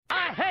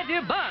hate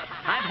you both.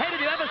 I've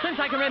hated you ever since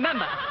I can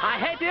remember. I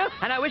hate you,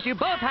 and I wish you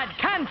both had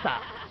cancer.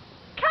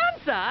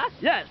 Cancer?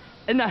 Yes,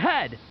 in the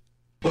head.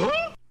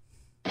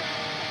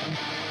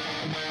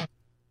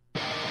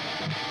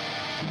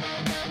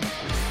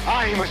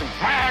 I'm as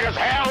mad as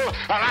hell, and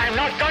I'm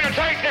not going to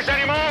take this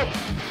anymore.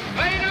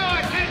 Pay no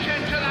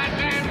attention to that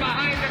man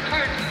behind the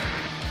curtain.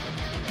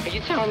 Are you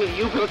telling me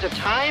you built a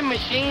time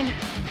machine?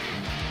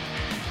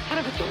 Out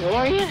of a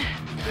DeLorean?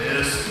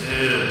 This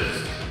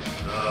is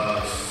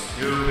the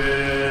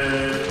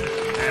Stupid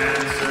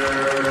Cancer Show.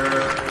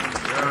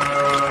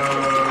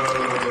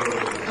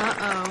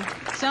 Uh-oh.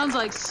 Sounds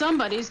like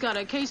somebody's got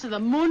a case of the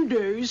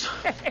Mondays.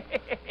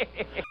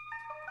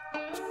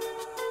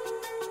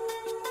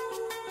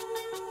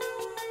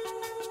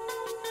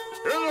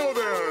 Hello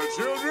there,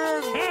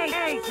 children.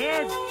 Hey,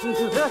 kids.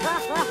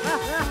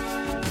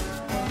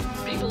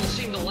 People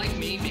seem to like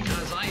me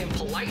because I am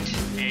polite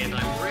and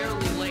I'm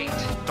rarely late.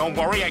 Don't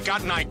worry, I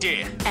got an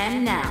idea.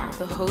 And now,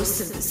 the host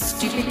of the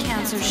Stupid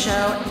Cancer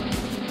Show,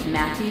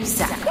 Matthew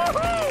Zachary.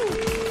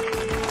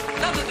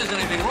 Not that there's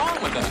anything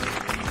wrong with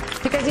that.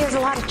 Because he has a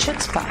lot of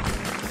chutzpah.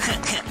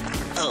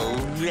 All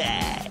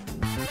right.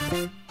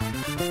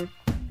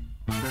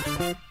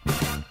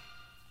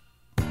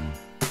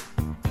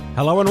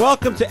 Hello and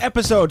welcome to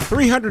episode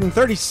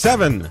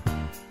 337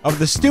 of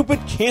the Stupid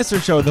Cancer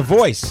Show, the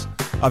voice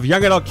of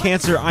young adult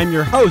cancer. I'm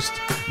your host,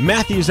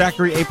 Matthew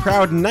Zachary, a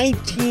proud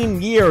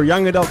 19-year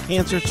young adult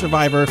cancer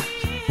survivor,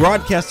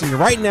 broadcasting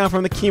right now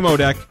from the chemo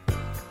deck,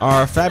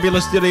 our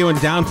fabulous studio in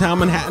downtown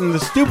Manhattan. The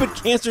Stupid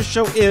Cancer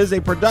Show is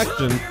a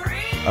production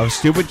of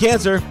Stupid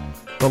Cancer,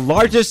 the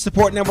largest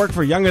support network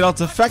for young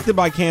adults affected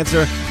by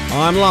cancer,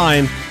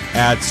 online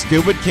at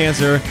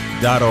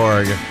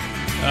stupidcancer.org.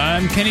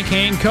 I'm Kenny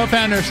Kane,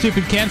 co-founder of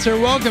Stupid Cancer,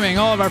 welcoming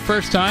all of our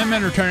first-time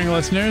and returning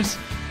listeners.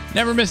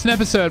 Never miss an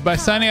episode by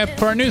signing up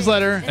for our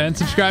newsletter and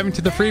subscribing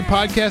to the free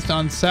podcast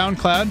on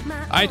SoundCloud,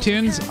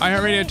 iTunes,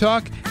 iHeartRadio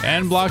Talk,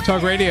 and Blog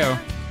Talk Radio.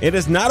 It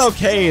is not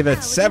okay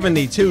that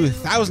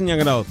 72,000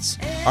 young adults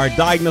are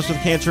diagnosed with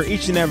cancer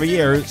each and every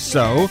year.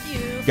 So,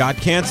 got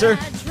cancer?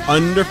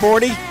 Under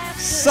 40?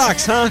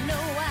 Sucks, huh?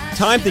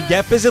 Time to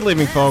get busy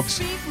living, folks,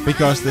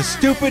 because the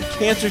Stupid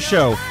Cancer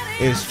Show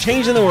is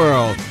changing the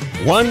world,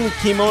 one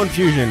chemo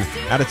infusion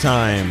at a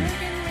time.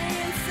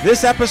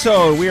 This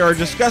episode, we are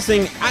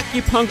discussing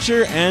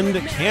acupuncture and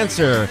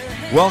cancer,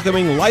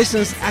 welcoming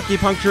licensed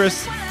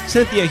acupuncturists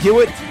Cynthia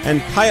Hewitt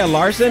and Kaya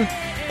Larson,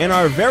 and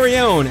our very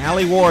own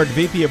Allie Ward,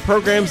 VP of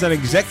Programs and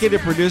Executive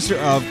Producer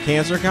of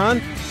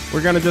CancerCon.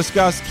 We're going to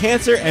discuss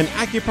cancer and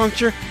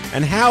acupuncture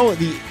and how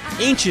the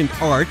ancient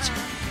art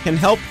can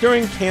help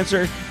during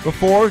cancer,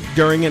 before,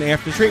 during, and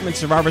after treatment.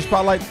 Survivor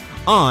Spotlight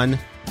on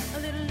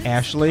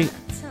Ashley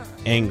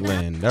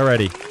England.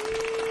 Alrighty.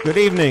 Good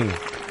evening.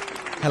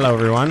 Hello,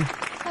 everyone. Hello.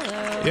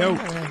 Yo.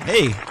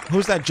 Hey,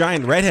 who's that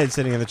giant redhead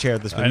sitting in the chair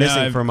that's been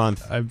missing for a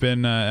month? I've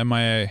been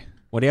MIA.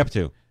 What are you up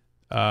to?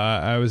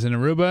 I was in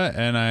Aruba,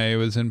 and I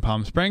was in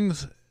Palm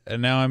Springs,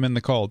 and now I'm in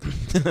the cold.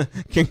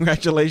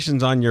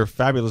 Congratulations on your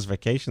fabulous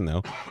vacation,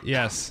 though.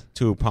 Yes.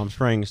 To Palm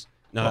Springs.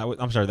 No,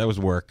 I'm sorry, that was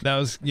work. That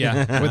was,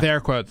 yeah, with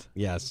air quotes.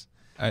 Yes.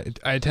 I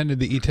attended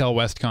the ETEL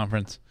West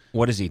conference.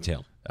 What is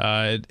ETEL?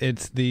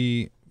 It's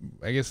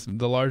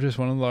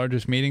one of the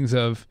largest meetings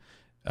of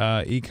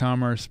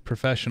e-commerce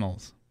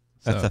professionals.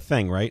 That's a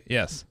thing, right?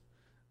 Yes.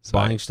 So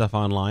Buying stuff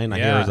online. I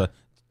hear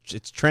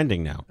it's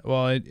trending now.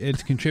 Well,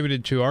 it's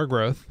contributed to our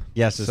growth.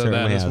 Yes, it so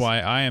certainly that is has. why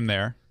I am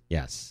there.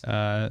 Yes.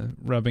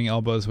 Rubbing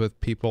elbows with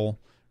people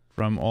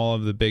from all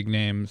of the big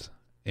names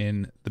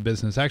in the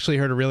business. I actually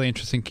heard a really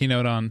interesting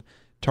keynote on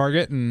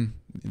Target and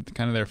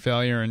kind of their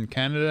failure in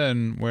Canada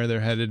and where they're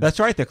headed. That's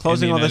right. They're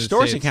closing all the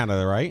stores States. in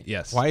Canada, right?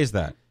 Yes. Why is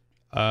that?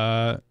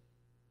 I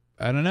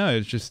don't know.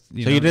 It's just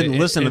you didn't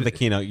listen to the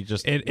keynote. You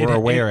just were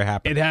aware it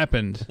happened. It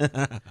happened.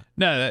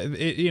 No,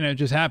 it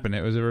just happened.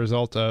 It was a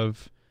result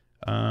of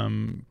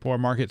poor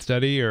market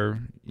study or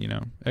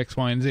X,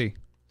 Y, and Z.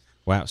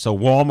 Wow. So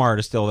Walmart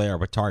is still there,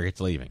 but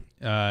Target's leaving.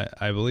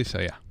 I believe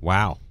so. Yeah.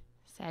 Wow.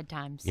 Sad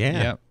times.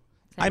 Yeah. Yep.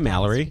 Sad Hi,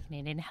 Mallory.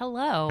 times.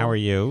 Hello. How are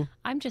you?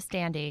 I'm just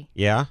dandy.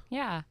 Yeah?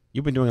 Yeah.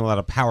 You've been doing a lot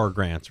of power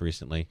grants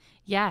recently.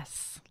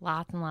 Yes.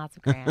 Lots and lots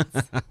of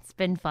grants. It's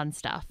been fun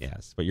stuff.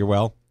 Yes. But you're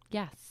well?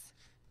 Yes.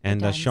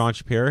 And Sean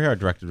Shapiro here, our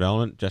Director of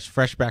Development, just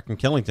fresh back from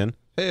Killington.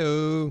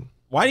 Hey-o.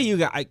 Why do you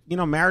guys,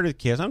 married with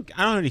kids, I don't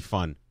have any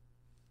fun.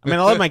 I mean,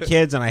 I love my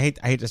kids, and I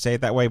hate to say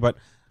it that way, but,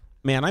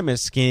 man, I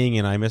miss skiing,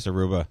 and I miss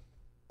Aruba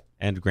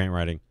and grant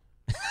writing.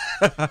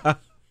 I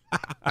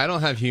don't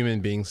have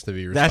human beings to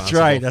be responsible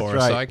That's for,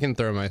 right. so I can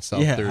throw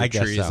myself through I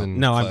guess trees so. and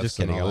No, I'm cliffs just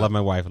kidding. and I all love that.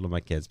 my wife, I love my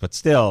kids, but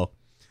still,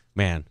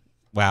 man,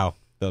 wow,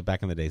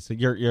 back in the day. So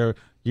you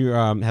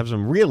have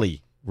some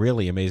really,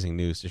 really amazing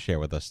news to share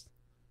with us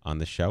on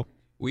this show.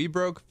 We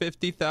broke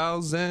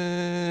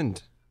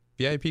 50,000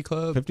 VIP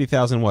club.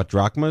 50,000 what,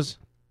 drachmas?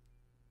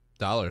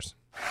 Dollars.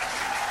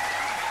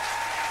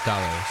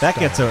 That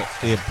gets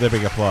the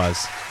big applause.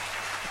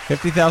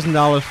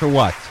 $50,000 for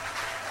what?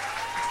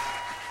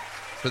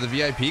 For the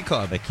VIP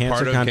club. The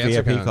CancerCon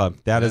VIP club.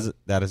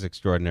 That is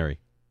extraordinary.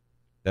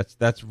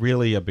 That's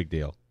really a big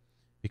deal.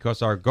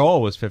 because our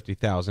goal was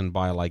 50,000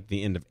 by like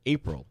the end of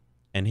April,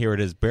 and here it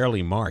is,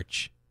 barely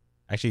March.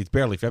 Actually, it's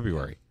barely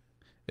February.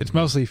 It's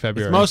mostly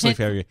February. It's mostly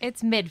February.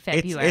 It's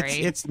mid-February.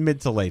 It's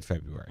mid to late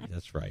February.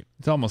 That's right.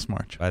 It's almost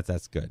March.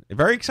 That's good.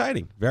 Very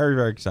exciting. Very,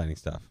 very exciting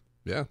stuff.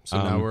 Yeah. So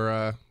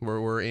now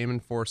we're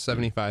aiming for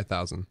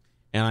 75,000.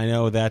 And I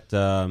know that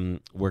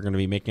we're going to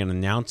be making an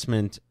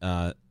announcement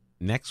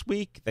next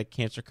week that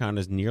CancerCon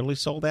is nearly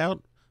sold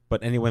out.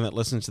 But anyone that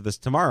listens to this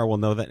tomorrow will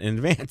know that in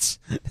advance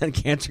that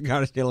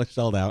CancerCon is nearly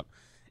sold out.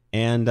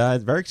 And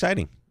it's very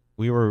exciting.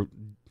 We were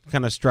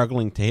kind of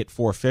struggling to hit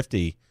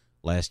 450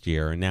 last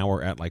year, and now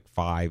we're at like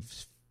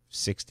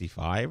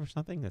 565 or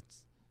something.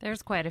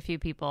 There's quite a few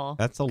people.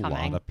 That's a coming.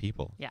 lot of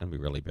people. Yeah. It's going to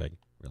be really big,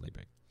 really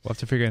big. We'll have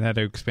to figure out how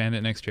to expand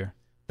it next year.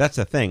 That's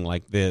the thing.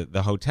 Like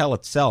the hotel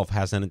itself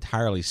has an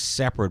entirely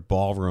separate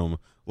ballroom.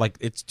 Like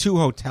it's two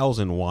hotels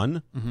in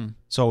one. Mm-hmm.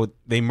 So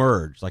they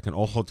merge, like an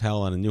old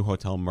hotel and a new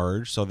hotel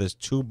merge. So there's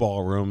two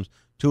ballrooms,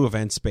 two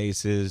event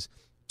spaces,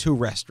 two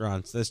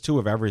restaurants. There's two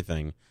of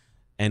everything.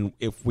 And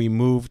if we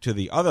move to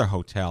the other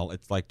hotel,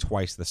 it's like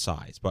twice the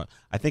size. But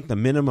I think the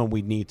minimum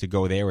we need to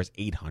go there is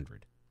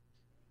 800.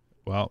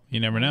 Well, you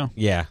never know.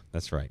 Yeah,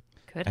 that's right.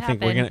 Could I happen.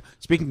 think we're gonna.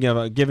 Speaking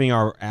of giving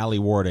our Allie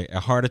Ward a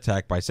heart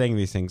attack by saying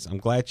these things, I'm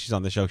glad she's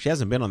on the show. She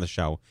hasn't been on the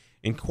show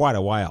in quite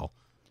a while.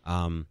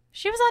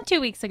 She was on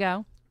 2 weeks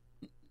ago.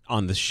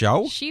 On the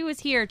show? She was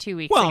here 2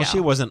 weeks ago. Well, she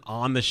wasn't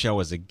on the show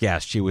as a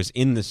guest. She was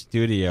in the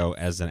studio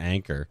as an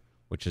anchor,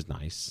 which is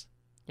nice.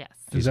 Yes.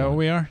 Is that what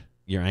we are?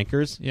 Your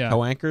anchors? Yeah.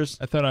 Co-anchors?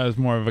 I thought I was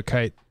more of a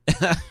kite.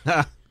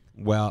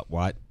 Well,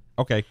 what?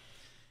 Okay.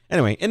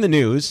 Anyway, in the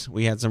news,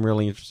 we had some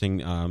really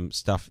interesting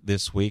stuff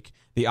this week.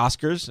 The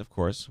Oscars, of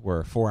course,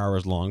 were 4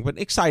 hours long, but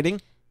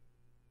exciting.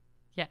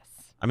 Yes.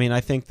 I mean, I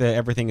think the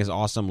Everything is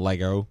Awesome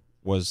Lego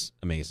was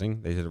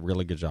amazing. They did a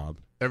really good job.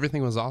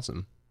 Everything was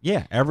awesome.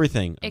 Yeah,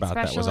 everything about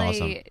that was awesome.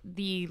 Especially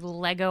the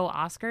Lego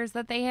Oscars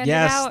that they handed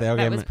Yes, out.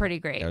 that Was pretty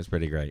great. That was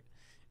pretty great.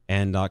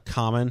 And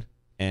Common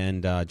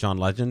and John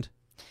Legend.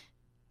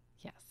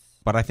 Yes.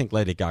 But I think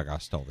Lady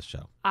Gaga stole the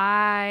show.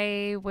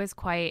 I was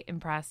quite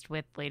impressed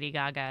with Lady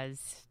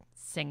Gaga's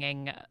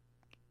singing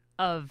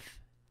of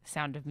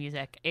Sound of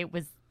Music.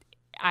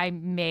 I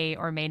may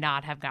or may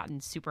not have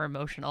gotten super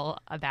emotional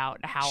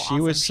about how She awesome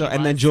was so, she was.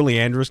 and then Julie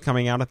Andrews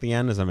coming out at the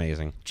end is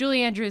amazing.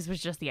 Julie Andrews was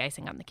just the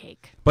icing on the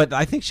cake. But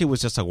I think she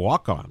was just a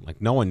walk-on.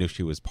 Like no one knew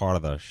she was part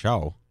of the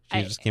show.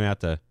 She just came out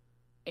to.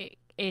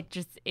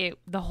 The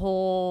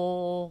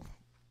whole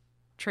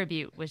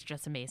tribute was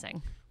just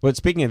amazing. But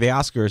speaking of the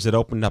Oscars, it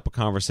opened up a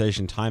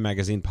conversation. Time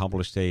magazine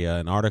published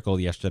an article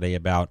yesterday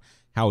about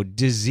how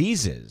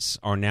diseases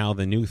are now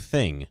the new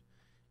thing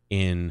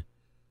in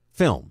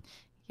film.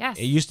 Yes.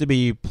 It used to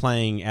be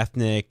playing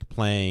ethnic,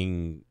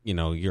 playing,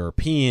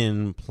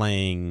 European,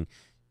 playing,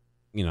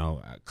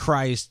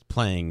 Christ,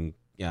 playing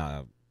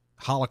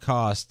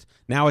Holocaust.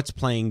 Now it's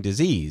playing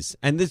disease.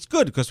 And it's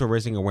good because we're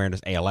raising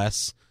awareness.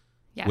 ALS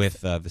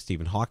with the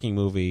Stephen Hawking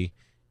movie,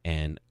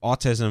 and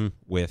autism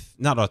with,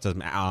 not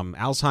autism,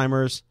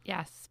 Alzheimer's.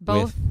 Yes.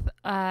 Both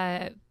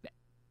main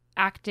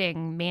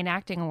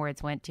acting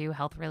awards went to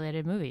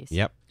health-related movies.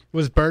 Yep.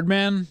 Was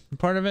Birdman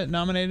part of it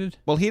nominated?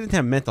 Well, he didn't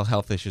have mental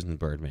health issues in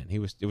Birdman. It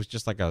was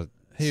just like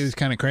he was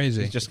kind of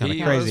crazy. He's just kind of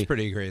He crazy. was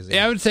pretty crazy.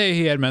 Yeah, I would say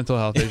he had mental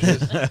health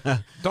issues.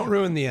 Don't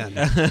ruin the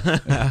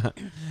end.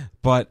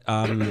 But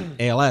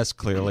ALS,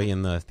 clearly,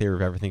 in the Theory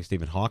of Everything,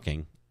 Stephen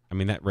Hawking, I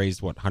mean, that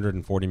raised, what,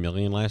 $140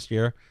 million last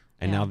year?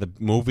 And now the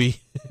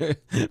movie,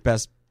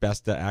 best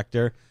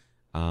actor,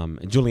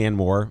 Julianne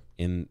Moore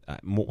in,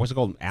 what's it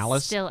called?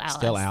 Alice? Still Alice.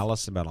 Still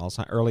Alice, about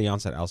early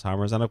onset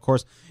Alzheimer's. And, of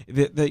course,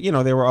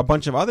 there were a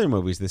bunch of other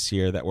movies this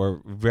year that were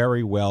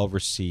very well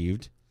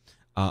received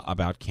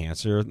about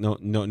cancer,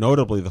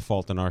 notably The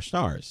Fault in Our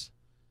Stars,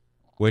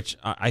 which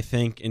I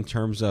think, in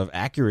terms of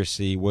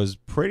accuracy, was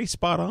pretty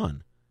spot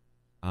on.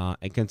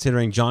 And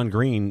considering John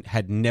Green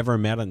had never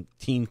met a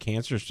teen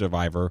cancer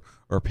survivor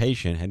or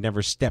patient, had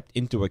never stepped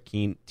into a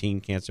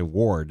teen cancer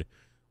ward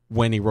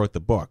when he wrote the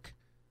book.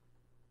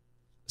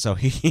 So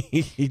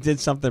he did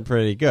something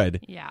pretty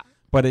good. Yeah.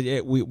 But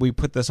we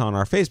put this on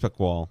our Facebook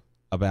wall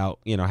about,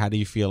 how do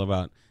you feel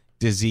about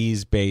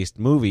disease-based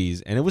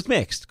movies? And it was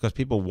mixed because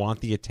people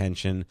want the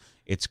attention.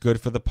 It's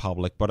good for the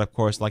public. But, of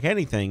course, like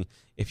anything,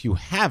 if you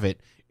have it,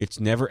 it's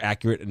never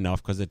accurate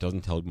enough because it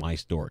doesn't tell my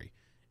story.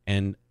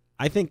 And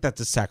I think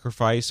that's a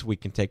sacrifice we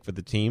can take for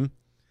the team,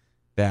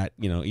 that,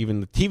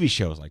 even the TV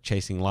shows like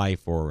Chasing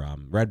Life or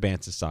Red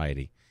Band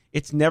Society,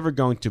 it's never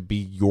going to be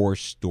your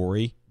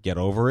story. Get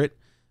over it.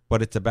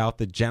 But it's about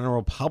the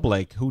general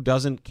public who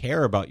doesn't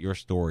care about your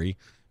story,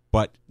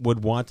 but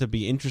would want to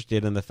be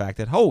interested in the fact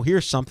that, oh,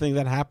 here's something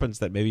that happens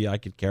that maybe I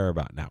could care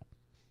about now.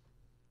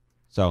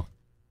 So,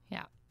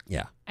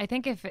 yeah. I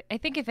think if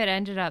it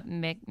ended up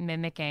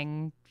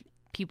mimicking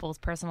people's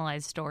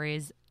personalized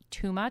stories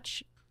too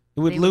much,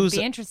 they would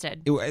be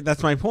interested.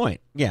 That's my point.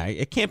 Yeah,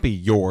 it can't be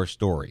your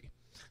story.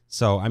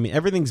 So, I mean,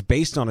 everything's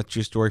based on a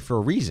true story for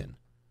a reason.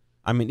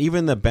 I mean,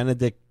 even the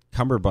Benedict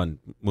Cumberbatch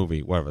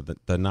movie, whatever,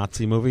 the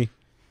Nazi movie.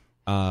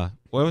 What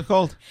was it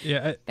called?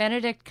 Yeah,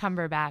 Benedict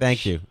Cumberbatch.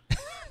 Thank you.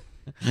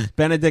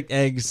 Benedict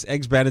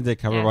eggs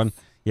Benedict, however Yes. one.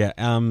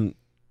 Yeah,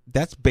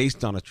 that's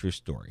based on a true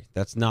story.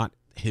 That's not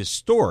his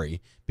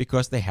story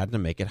because they had to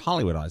make it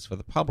Hollywoodized for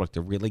the public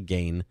to really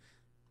gain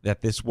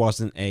that this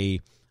wasn't a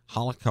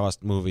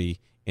Holocaust movie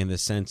in the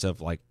sense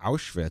of like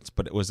Auschwitz,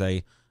 but it was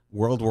a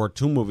World War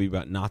II movie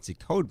about Nazi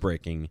code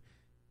breaking.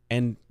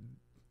 And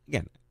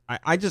again,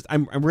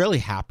 I'm really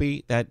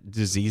happy that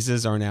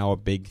diseases are now a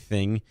big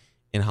thing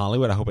in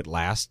Hollywood. I hope it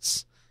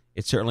lasts.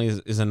 It certainly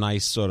is a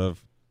nice sort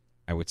of,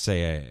 I would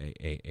say,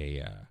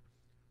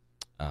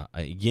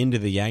 a yin to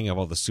the yang of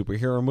all the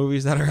superhero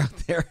movies that are out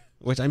there,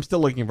 which I'm still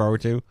looking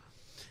forward to.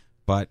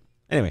 But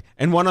anyway,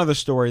 and one other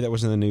story that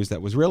was in the news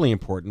that was really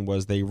important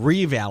was they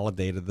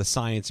revalidated the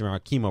science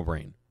around chemo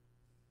brain.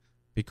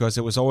 Because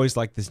it was always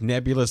like this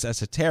nebulous,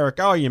 esoteric,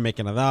 oh, you're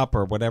making it up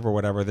or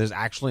whatever. There's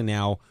actually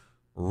now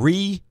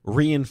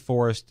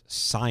reinforced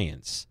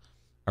science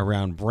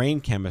around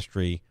brain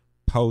chemistry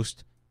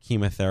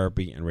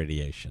post-chemotherapy and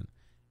radiation.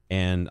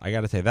 And I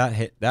got to say,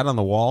 that on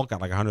the wall got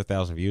like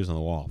 100,000 views on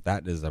the wall.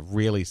 That is a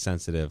really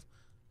sensitive,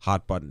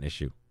 hot-button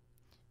issue.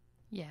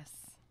 Yes.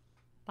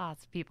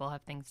 Lots of people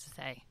have things to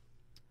say.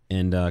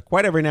 And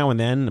quite every now and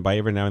then, by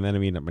every now and then, I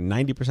mean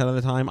 90% of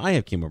the time, I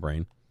have chemo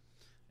brain.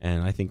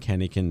 And I think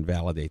Kenny can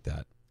validate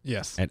that.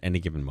 Yes. At any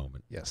given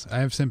moment. Yes. I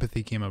have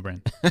sympathy chemo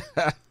brain.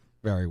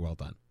 Very well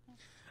done.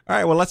 All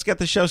right, well, let's get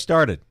the show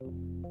started.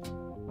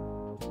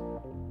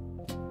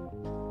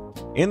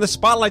 In the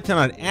spotlight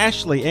tonight,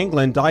 Ashley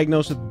England,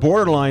 diagnosed with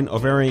borderline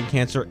ovarian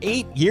cancer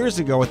 8 years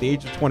ago at the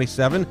age of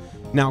 27,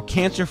 now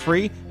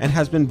cancer-free, and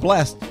has been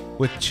blessed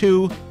with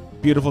 2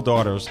 beautiful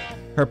daughters.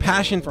 Her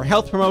passion for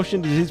health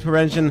promotion, disease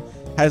prevention,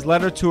 has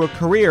led her to a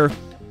career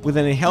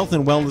within a health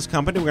and wellness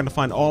company. We're going to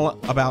find all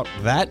about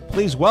that.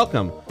 Please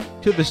welcome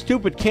to the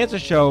Stupid Cancer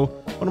Show,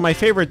 one of my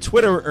favorite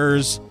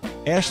Twitterers,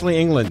 Ashley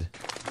England.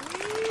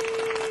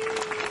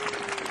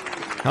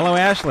 Hello,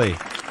 Ashley.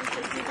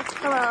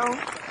 Hello.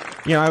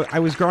 You know, I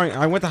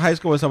went to high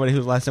school with somebody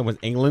whose last name was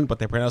England, but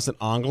they pronounced it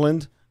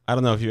England. I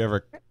don't know if you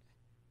ever...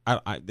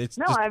 it's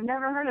No, just I've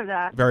never heard of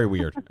that. very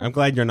weird. I'm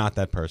glad you're not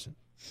that person.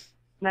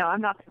 No, I'm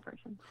not that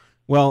person.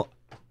 Well,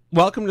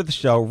 welcome to the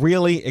show.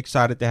 Really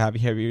excited to have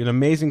you here. You have an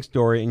amazing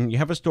story, and you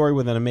have a story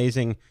with an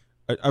amazing,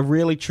 a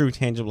really true,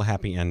 tangible,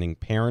 happy ending.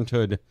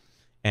 Parenthood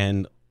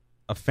and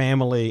a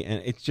family,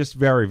 and it's just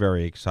very,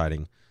 very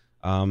exciting.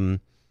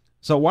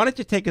 So why don't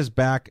you take us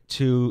back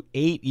to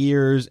 8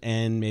 years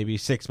and maybe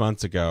 6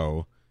 months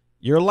ago?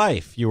 Your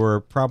life. You were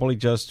probably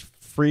just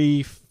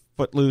free,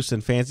 footloose,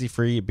 and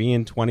fancy-free,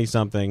 being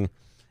 20-something.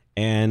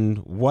 And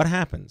what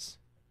happens?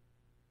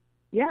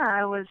 Yeah,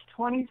 I was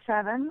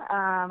 27.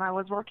 I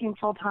was working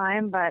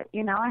full-time, but,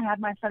 I had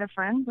my set of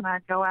friends, and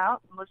I'd go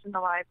out and listen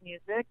to live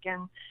music,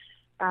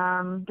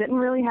 and didn't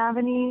really have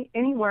any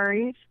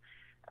worries.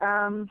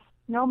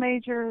 No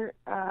major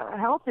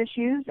health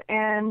issues,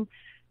 and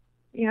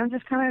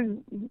just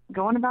kind of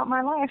going about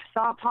my life.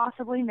 Thought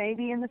possibly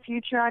maybe in the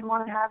future I'd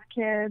want to have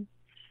kids.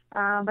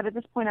 But at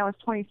this point I was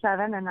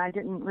 27 and I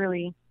didn't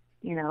really,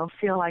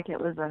 feel like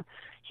it was a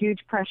huge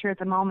pressure at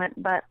the moment.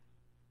 But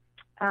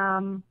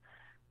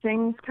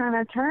things kind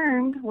of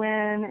turned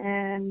when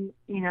in,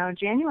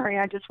 January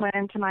I just went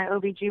into my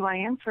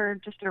OBGYN for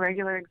just a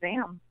regular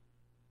exam.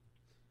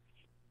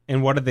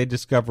 And what did they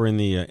discover in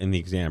the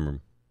exam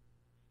room?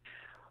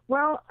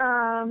 Well,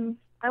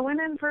 I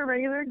went in for a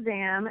regular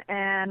exam,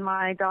 and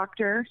my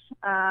doctor,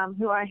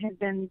 who I had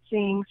been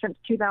seeing since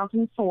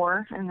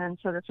 2004, and then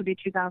so this would be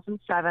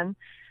 2007,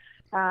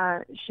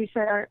 she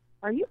said,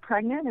 are you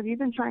pregnant? Have you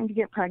been trying to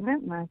get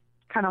pregnant? And I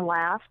kind of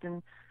laughed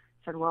and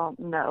said, well,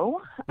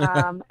 no.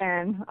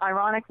 And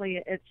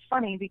ironically, it's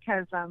funny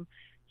because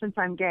since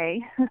I'm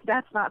gay,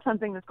 that's not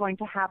something that's going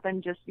to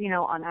happen just,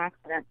 on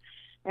accident.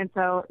 And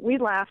so we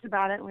laughed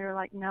about it, and we were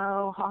like,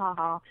 no, ha, ha,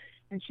 ha.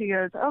 And she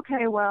goes,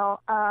 okay,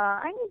 well,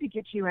 I need to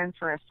get you in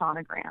for a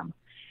sonogram.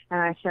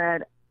 And I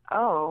said,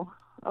 oh,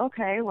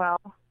 okay, well,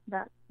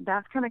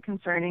 that's kind of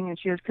concerning. And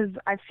she goes, because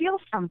I feel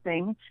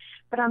something,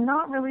 but I'm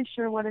not really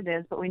sure what it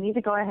is, but we need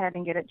to go ahead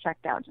and get it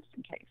checked out just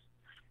in case.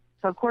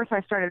 So, of course,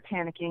 I started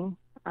panicking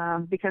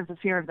because of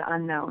fear of the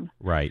unknown.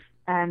 Right.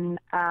 And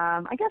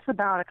I guess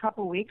about a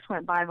couple weeks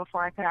went by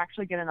before I could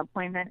actually get an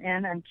appointment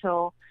in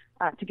until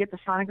to get the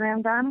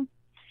sonogram done.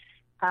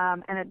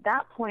 And at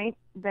that point,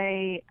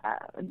 they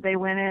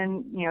went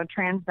in,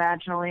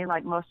 transvaginally,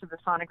 like most of the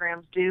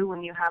sonograms do.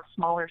 When you have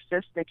smaller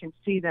cysts, they can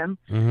see them.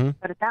 Mm-hmm.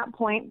 But at that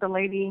point, the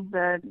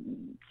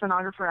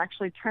sonographer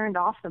actually turned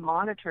off the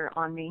monitor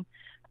on me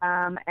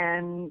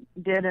and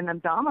did an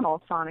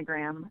abdominal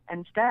sonogram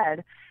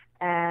instead,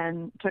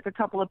 and took a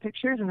couple of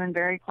pictures and then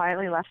very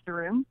quietly left the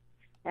room.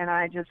 And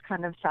I just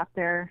kind of sat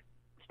there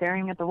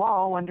staring at the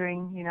wall,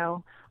 wondering,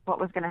 what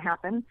was going to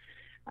happen.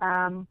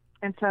 And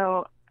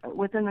so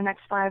within the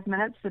next 5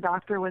 minutes, the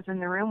doctor was in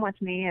the room with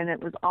me, and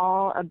it was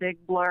all a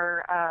big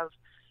blur of,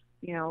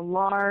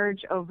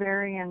 large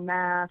ovarian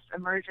mass,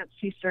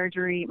 emergency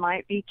surgery,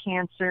 might be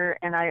cancer.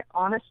 And I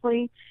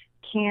honestly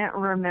can't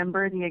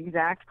remember the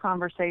exact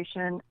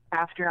conversation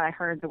after I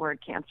heard the word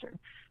cancer.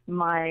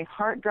 My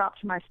heart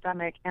dropped to my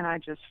stomach, and I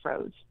just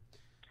froze.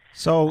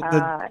 So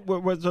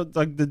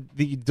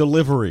the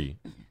delivery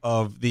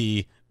of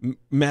the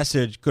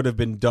message could have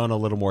been done a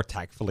little more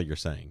tactfully, you're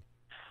saying?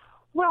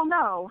 Well,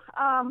 no.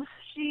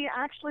 She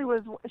actually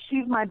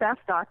she's my best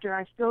doctor.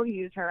 I still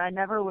use her. I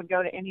never would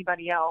go to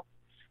anybody else.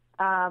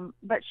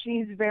 But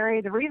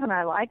the reason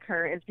I like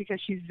her is because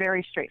she's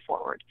very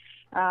straightforward.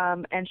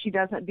 And she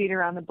doesn't beat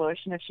around the bush.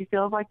 And if she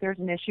feels like there's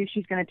an issue,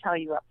 she's going to tell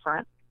you up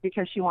front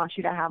because she wants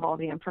you to have all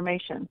the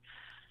information.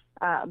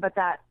 But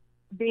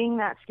being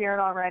that scared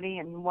already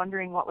and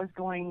wondering what was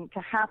going to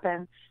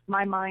happen,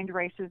 my mind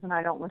races and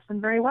I don't listen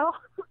very well.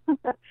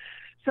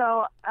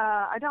 So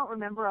I don't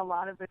remember a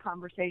lot of the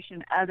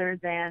conversation other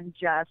than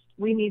just,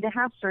 we need to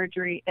have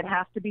surgery. It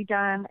has to be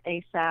done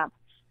ASAP.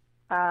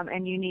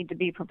 And you need to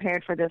be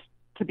prepared for this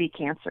to be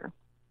cancer.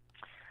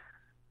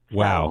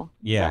 Wow. So,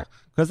 yeah.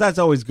 Because that's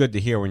always good to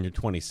hear when you're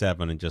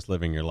 27 and just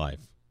living your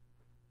life.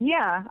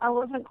 Yeah, I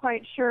wasn't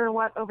quite sure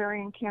what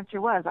ovarian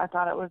cancer was. I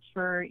thought it was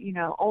for,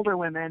 older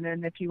women,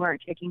 and if you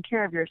weren't taking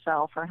care of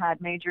yourself or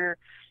had major,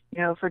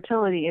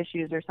 fertility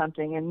issues or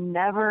something. And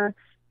never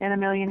in a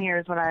million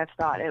years would I have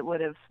thought it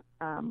would have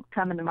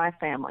come into my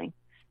family,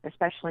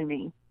 especially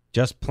me.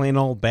 Just plain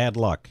old bad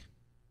luck.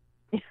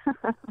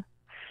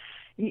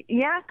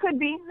 Yeah, it could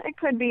be. It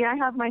could be. I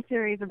have my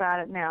theories about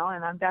it now,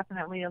 and I'm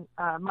definitely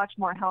much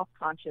more health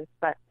conscious.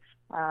 But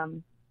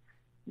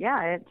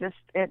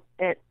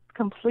it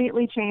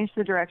completely changed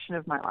the direction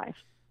of my life.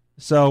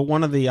 So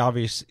one of the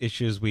obvious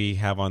issues we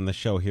have on the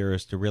show here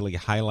is to really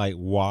highlight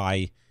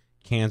why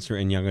cancer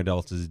in young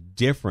adults is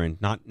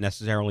different, not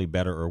necessarily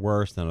better or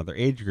worse than other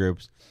age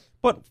groups,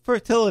 but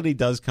fertility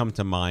does come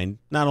to mind,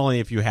 not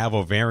only if you have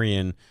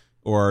ovarian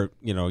or,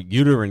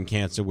 uterine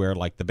cancer where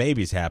like the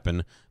babies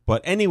happen,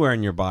 but anywhere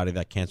in your body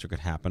that cancer could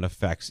happen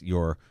affects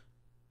your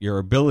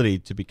ability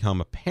to become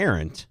a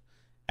parent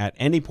at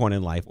any point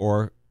in life,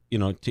 or,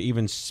 to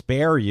even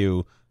spare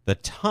you the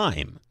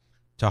time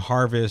to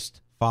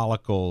harvest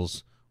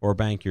follicles or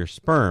bank your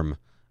sperm,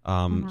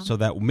 so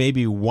that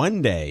maybe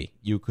one day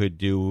you could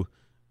do,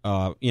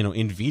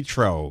 in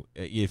vitro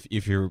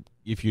if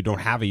you don't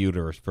have a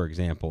uterus, for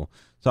example.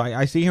 So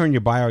I see here in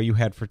your bio you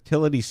had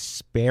fertility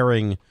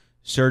sparing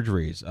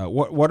surgeries.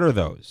 What are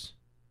those?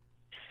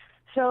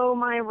 So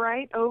my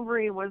right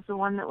ovary was the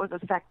one that was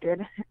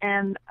affected,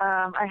 and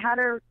I had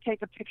her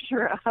take a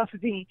picture of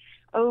the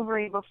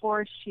ovary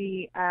before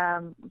she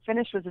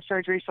finished with the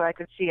surgery so I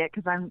could see it,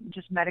 because I'm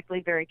just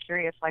medically very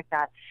curious like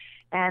that.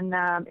 And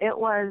it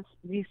was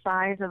the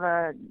size of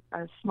a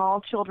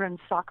small children's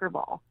soccer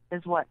ball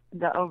is what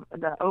the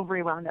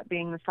ovary wound up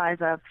being the size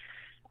of.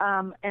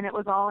 And it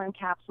was all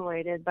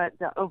encapsulated, but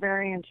the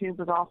ovarian tube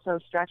was also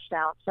stretched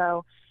out.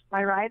 So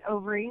my right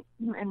ovary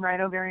and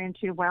right ovarian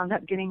tube wound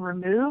up getting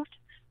removed,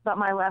 but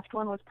my left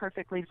one was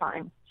perfectly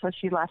fine. So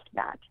she left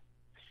that.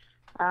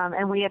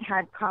 And we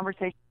had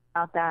conversations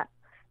about that,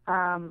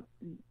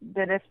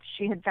 that if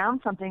she had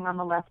found something on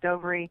the left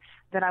ovary,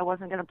 that I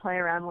wasn't going to play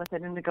around with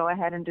it and to go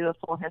ahead and do a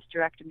full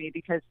hysterectomy,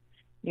 because,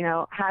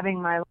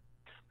 having my life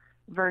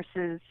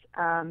versus,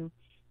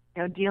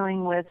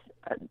 dealing with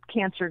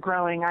cancer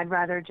growing, I'd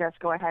rather just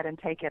go ahead and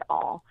take it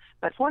all.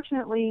 But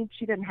fortunately,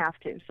 she didn't have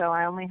to, so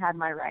I only had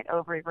my right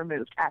ovary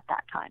removed at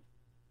that time.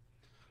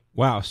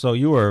 Wow, so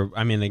you were,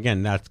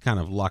 again, that's kind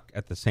of luck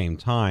at the same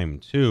time,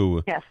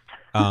 too. Yes.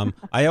 Do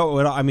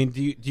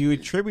you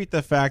attribute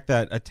the fact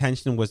that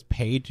attention was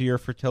paid to your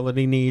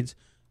fertility needs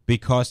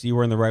because you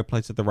were in the right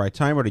place at the right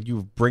time, or did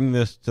you bring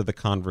this to the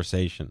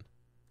conversation?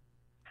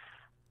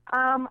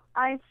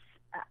 I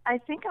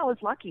think I was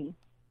lucky.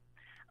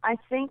 I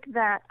think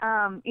that,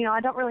 I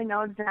don't really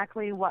know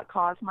exactly what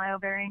caused my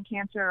ovarian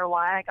cancer or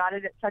why I got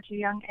it at such a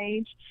young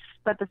age,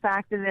 but the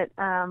fact that it,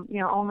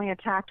 only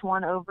attacked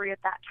one ovary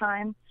at that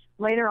time.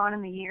 Later on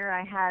in the year,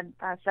 I had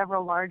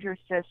several larger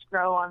cysts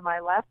grow on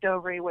my left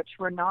ovary, which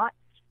were not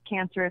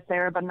cancerous. They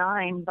were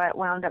benign, but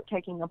wound up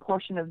taking a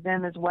portion of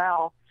them as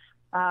well.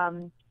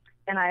 And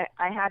I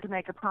had to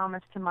make a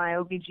promise to my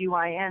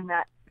OBGYN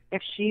that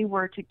if she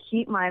were to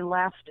keep my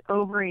left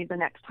ovary the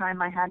next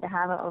time I had to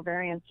have an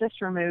ovarian cyst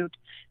removed,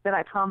 that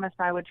I promised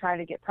I would try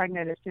to get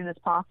pregnant as soon as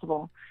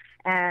possible.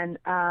 And,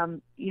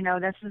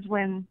 this is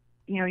when,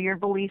 your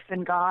belief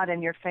in God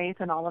and your faith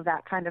and all of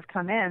that kind of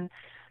come in,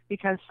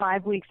 because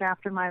 5 weeks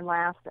after my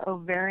last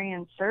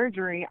ovarian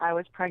surgery, I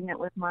was pregnant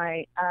with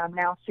my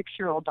now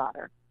 6-year-old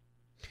daughter.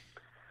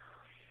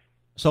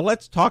 So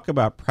let's talk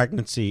about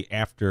pregnancy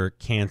after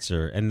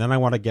cancer, and then I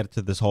want to get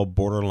to this whole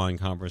borderline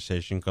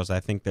conversation, because I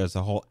think there's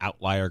a whole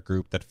outlier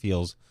group that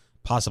feels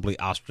possibly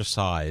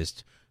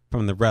ostracized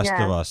from the rest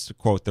of us, to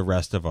quote the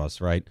rest of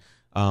us, right?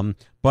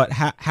 But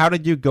how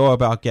did you go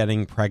about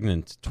getting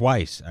pregnant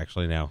twice,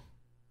 actually, now?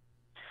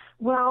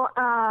 Well,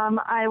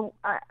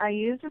 I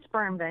used a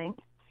sperm bank.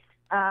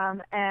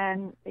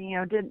 And,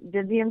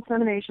 did the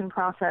insemination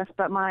process,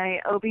 but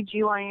my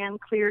OBGYN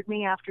cleared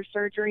me after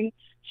surgery.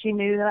 She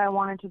knew that I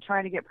wanted to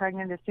try to get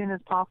pregnant as soon as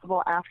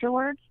possible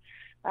afterwards.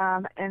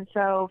 And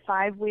so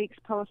 5 weeks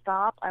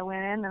post-op, I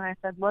went in and I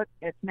said, look,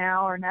 it's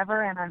now or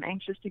never, and I'm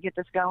anxious to get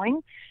this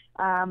going.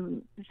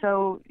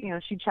 So,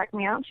 she checked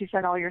me out. And she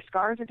said, all your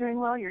scars are doing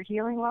well. You're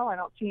healing well. I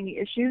don't see any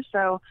issues.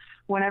 So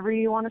whenever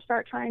you want to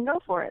start, try and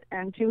go for it.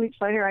 And 2 weeks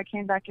later, I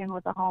came back in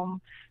with a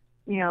home,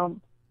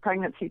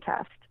 pregnancy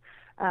test.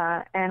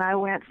 And I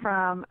went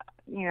from,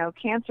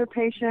 cancer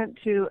patient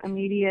to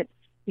immediate,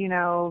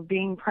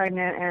 being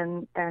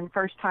pregnant and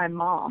first-time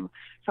mom.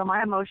 So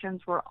my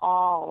emotions were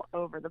all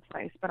over the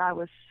place, but I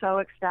was so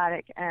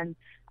ecstatic, and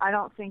I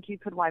don't think you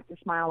could wipe the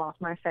smile off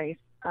my face.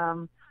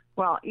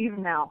 Well,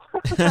 even now,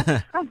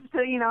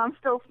 I'm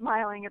still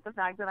smiling at the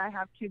fact that I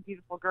have two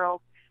beautiful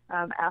girls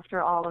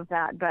after all of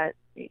that. But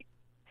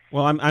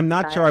well, I'm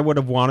not sure I would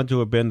have wanted to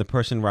have been the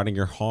person writing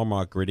your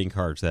Hallmark greeting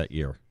cards that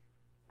year.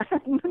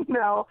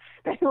 No,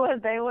 they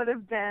would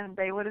have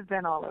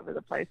been all over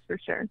the place for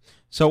sure.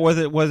 So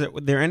was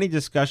there any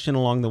discussion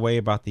along the way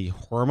about the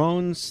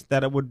hormones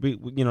that it would be,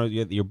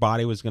 your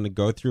body was going to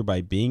go through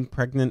by being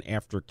pregnant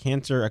after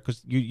cancer?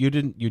 Because you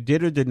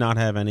did or did not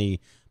have any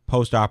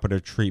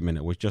post-operative treatment.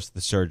 It was just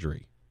the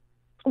surgery.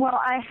 Well,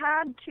 I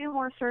had 2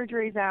 more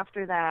surgeries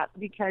after that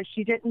because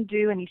she didn't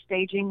do any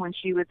staging when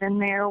she was in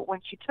there.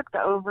 When she took the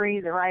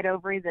right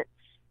ovary that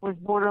was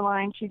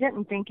borderline, she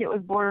didn't think it was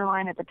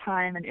borderline at the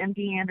time, and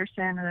MD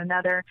Anderson and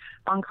another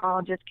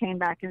oncologist came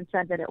back and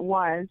said that it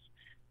was.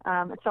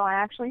 So I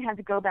actually had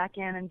to go back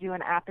in and do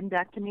an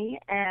appendectomy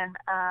and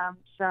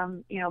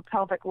some,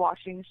 pelvic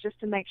washings just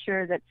to make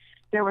sure that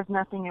there was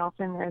nothing else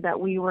in there that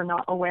we were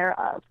not aware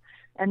of.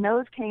 And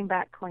those came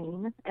back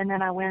clean. And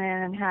then I went in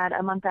and had,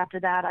 a month after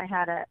that, I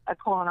had a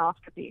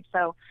colonoscopy.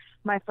 So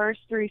my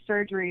first 3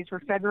 surgeries were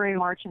February,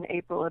 March, and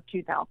April of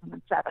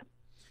 2007.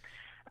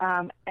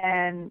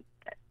 And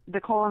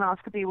the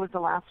colonoscopy was the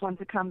last one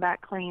to come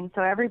back clean.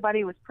 So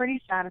everybody was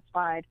pretty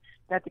satisfied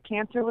that the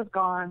cancer was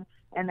gone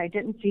and they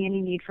didn't see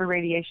any need for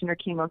radiation or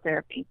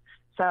chemotherapy.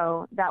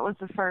 So that was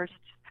the first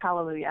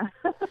hallelujah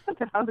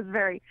that I was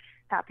very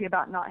happy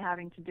about not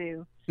having to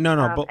do.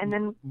 But and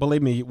then,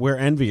 believe me, we're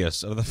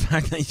envious of the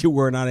fact that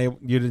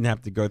you didn't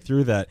have to go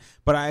through that.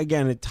 But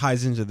again, it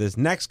ties into this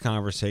next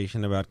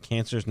conversation about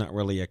cancer is not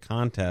really a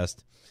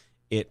contest.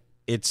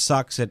 It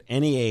sucks at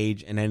any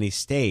age and any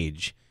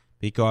stage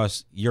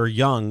because you're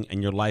young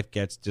and your life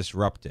gets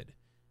disrupted.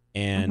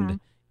 And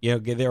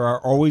there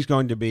are always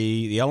going to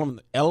be the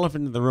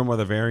elephant in the room are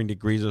the varying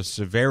degrees of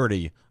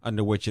severity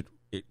under which it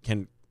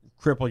can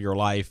cripple your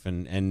life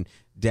and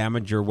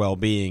damage your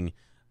well-being.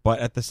 But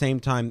at the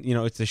same time,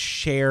 it's a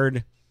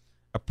shared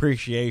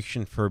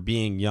appreciation for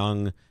being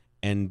young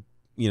and,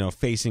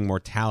 facing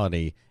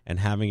mortality and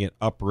having it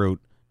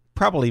uproot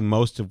probably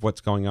most of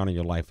what's going on in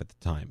your life at the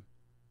time.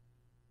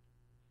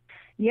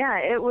 Yeah,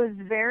 it was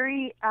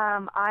very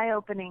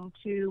eye-opening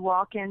to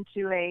walk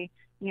into a,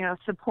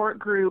 support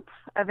group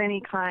of any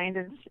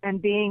kind.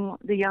 And being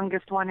the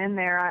youngest one in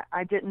there,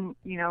 I didn't,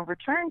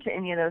 return to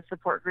any of those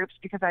support groups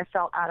because I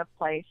felt out of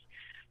place.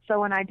 So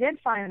when I did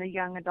find the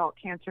young adult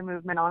cancer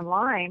movement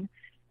online,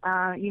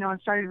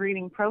 and started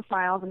reading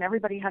profiles, and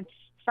everybody had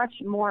such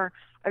more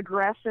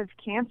aggressive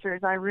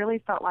cancers, I really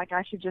felt like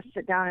I should just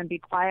sit down and be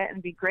quiet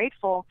and be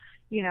grateful,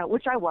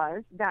 which I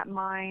was, that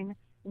mine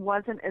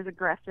wasn't as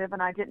aggressive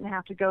and I didn't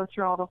have to go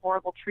through all the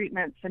horrible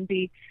treatments and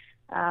be,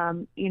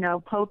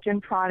 poked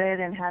and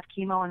prodded and have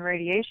chemo and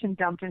radiation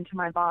dumped into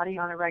my body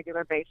on a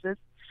regular basis.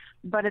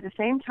 But at the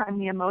same time,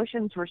 the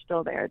emotions were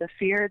still there. The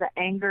fear, the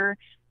anger,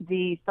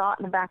 the thought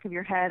in the back of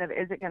your head of,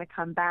 is it going to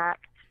come back?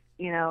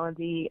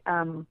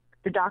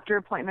 The doctor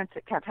appointments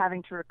that kept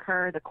having to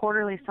recur, the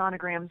quarterly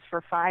sonograms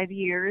for 5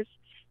 years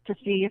to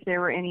see if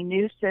there were any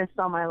new cysts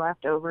on my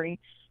left ovary.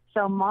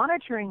 So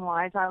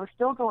monitoring-wise, I was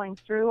still going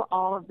through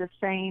all of the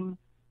same,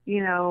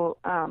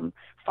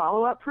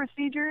 follow-up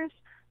procedures,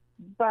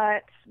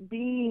 but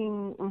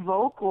being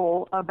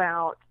vocal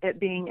about it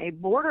being a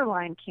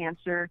borderline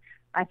cancer,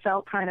 I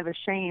felt kind of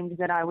ashamed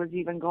that I was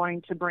even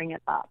going to bring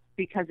it up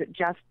because it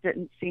just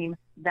didn't seem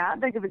that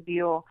big of a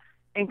deal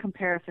in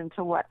comparison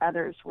to what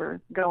others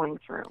were going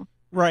through.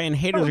 Right, and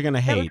haters are going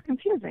to hate. It was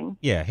confusing.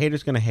 Yeah,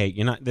 haters going to hate.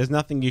 There's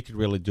nothing you could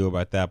really do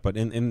about that. But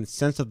in the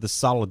sense of the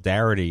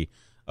solidarity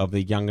of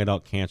the young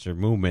adult cancer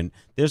movement,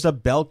 there's a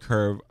bell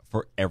curve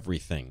for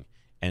everything.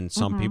 And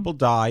some people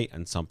die,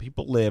 and some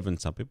people live, and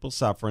some people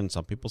suffer, and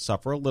some people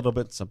suffer a little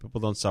bit, some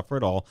people don't suffer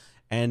at all.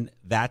 And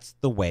that's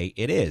the way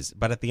it is.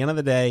 But at the end of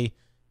the day,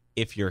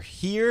 if you're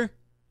here,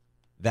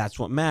 that's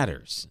what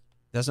matters.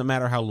 It doesn't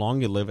matter how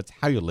long you live, it's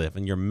how you live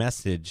and your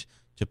message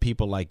to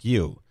people like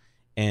you.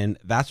 And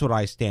that's what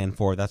I stand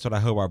for. That's what I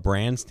hope our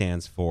brand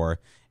stands for.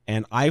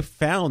 And I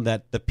found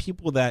that the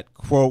people that,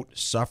 quote,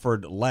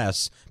 suffered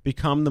less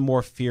become the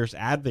more fierce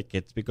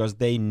advocates because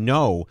they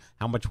know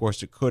how much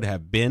worse it could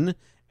have been,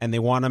 and they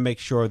want to make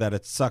sure that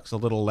it sucks a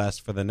little less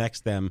for the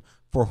next them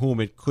for whom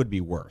it could be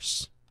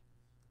worse.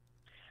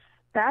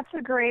 That's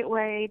a great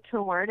way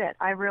to word it.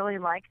 I really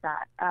like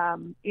that.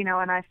 And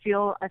I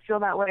feel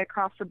that way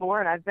across the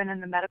board. I've been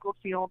in the medical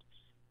field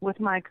with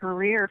my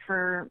career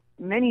for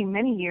many,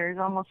 many years,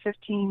 almost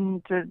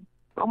 15 to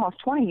almost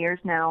 20 years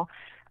now.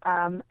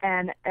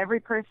 And every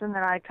person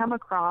that I come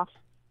across,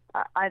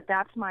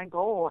 that's my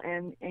goal.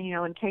 And,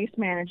 in case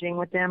managing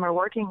with them or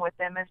working with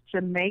them is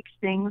to make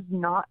things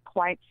not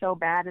quite so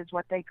bad as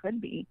what they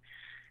could be.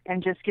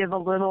 And just give a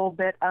little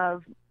bit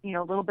of, a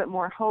little bit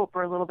more hope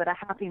or a little bit of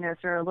happiness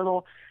or a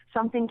little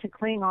something to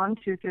cling on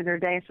to through their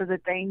day so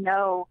that they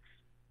know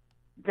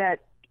that,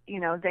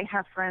 they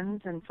have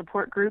friends and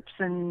support groups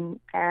and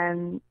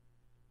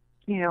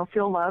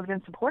feel loved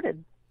and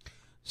supported.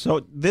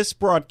 So this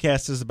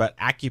broadcast is about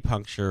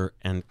acupuncture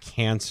and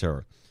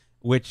cancer,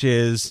 which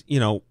is,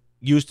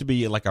 used to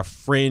be like a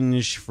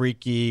fringe,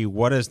 freaky,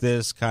 what is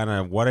this kind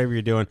of whatever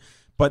you're doing.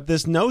 But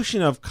this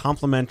notion of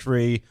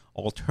complementary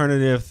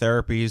alternative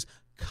therapies,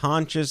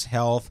 conscious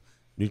health,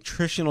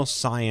 nutritional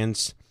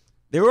science,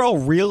 they're all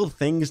real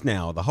things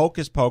now. The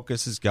hocus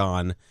pocus is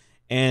gone.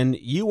 And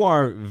you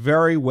are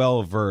very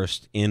well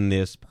versed in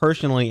this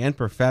personally and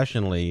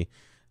professionally.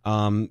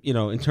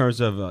 In terms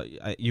of,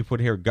 you put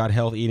here gut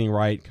health, eating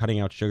right, cutting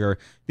out sugar.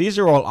 These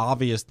are all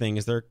obvious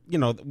things. They're,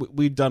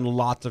 we've done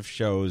lots of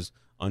shows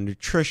on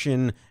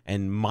nutrition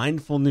and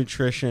mindful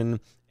nutrition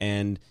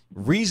and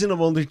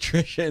reasonable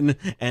nutrition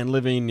and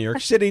living in New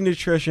York City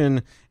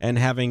nutrition and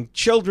having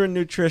children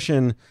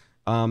nutrition.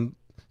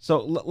 So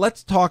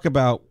let's talk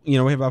about, we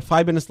have about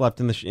 5 minutes left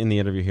in the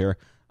interview here.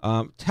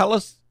 Tell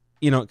us,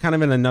 kind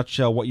of in a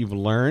nutshell, what you've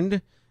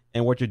learned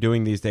and what you're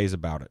doing these days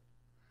about it.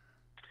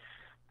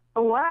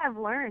 What I've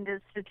learned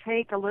is to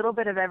take a little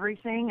bit of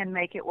everything and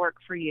make it work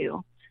for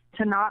you.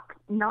 To not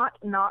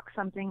knock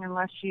something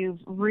unless you've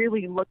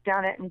really looked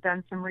at it and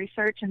done some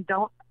research, and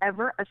don't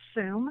ever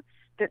assume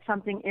that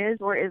something is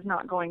or is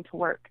not going to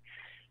work.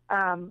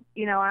 I'm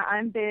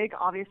big,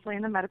 obviously,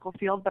 in the medical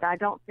field, but I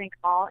don't think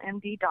all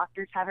MD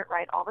doctors have it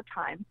right all the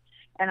time.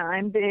 And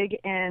I'm big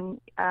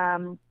in,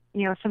 some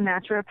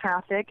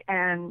naturopathic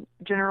and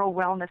general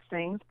wellness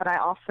things, but I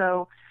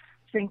also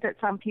think that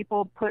some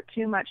people put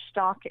too much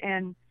stock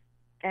in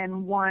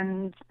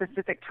one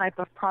specific type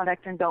of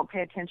product and don't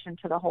pay attention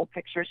to the whole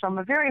picture. So I'm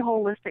a very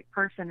holistic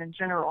person in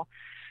general.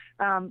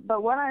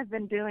 But what I've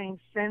been doing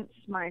since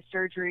my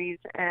surgeries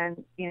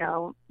and,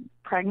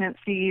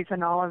 pregnancies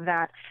and all of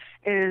that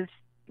is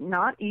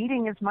not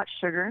eating as much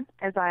sugar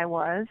as I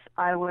was.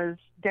 I was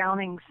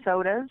downing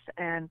sodas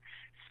and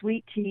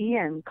sweet tea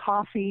and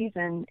coffees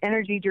and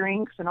energy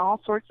drinks and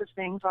all sorts of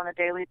things on a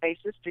daily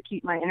basis to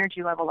keep my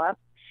energy level up,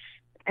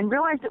 and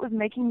realized it was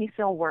making me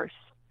feel worse.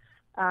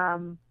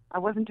 I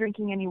wasn't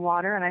drinking any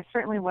water, and I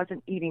certainly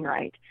wasn't eating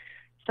right.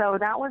 So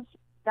that was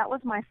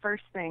my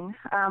first thing.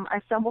 I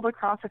stumbled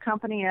across a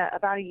company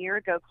about a year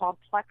ago called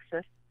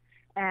Plexus,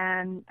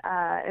 and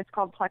it's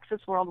called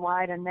Plexus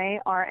Worldwide, and they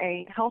are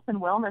a health and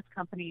wellness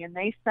company, and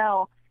they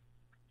sell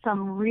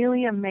some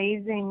really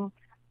amazing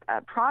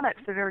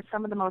products that are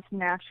some of the most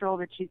natural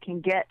that you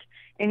can get.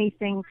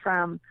 Anything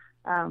from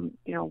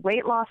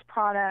weight loss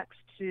products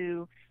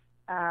to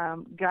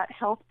gut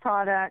health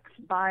products,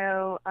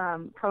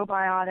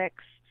 probiotics.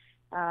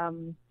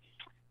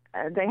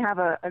 They have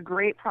a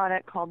great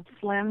product called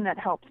Slim that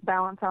helps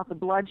balance out the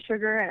blood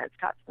sugar, and it's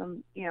got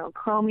some,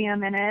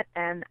 chromium in it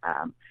and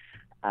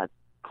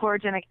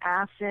chlorogenic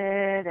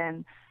acid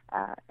and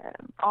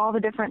all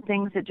the different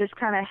things that just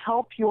kind of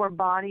help your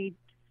body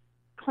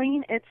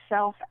clean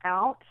itself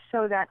out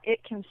so that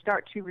it can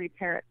start to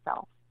repair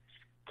itself.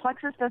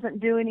 Plexus doesn't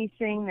do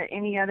anything that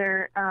any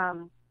other,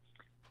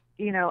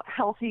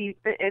 healthy,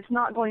 it's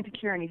not going to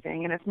cure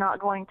anything, and it's not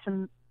going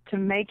to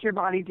make your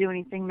body do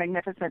anything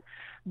magnificent.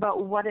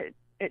 But what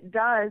it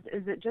does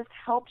is it just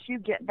helps you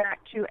get back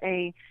to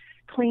a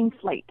clean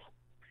slate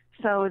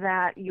so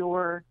that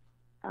your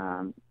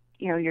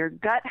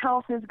gut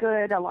health is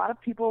good. A lot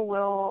of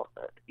people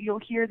you'll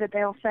hear that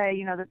they'll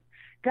say, that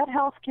gut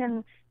health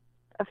can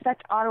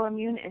affect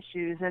autoimmune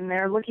issues, and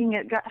they're looking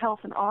at gut health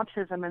and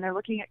autism, and they're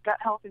looking at gut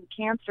health and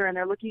cancer, and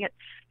they're looking at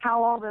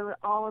how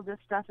all of this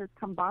stuff is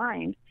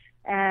combined.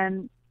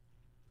 And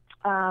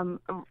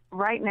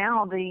right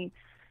now, the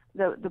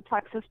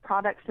Plexus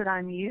products that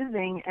I'm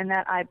using and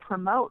that I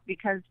promote,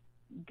 because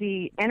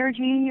the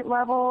energy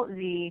level,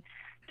 the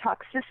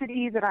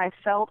toxicity that I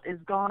felt is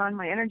gone,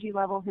 my energy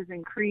level has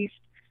increased,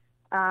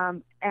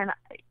 and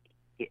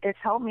it's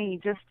helped me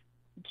just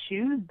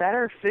choose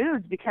better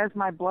foods because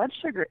my blood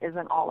sugar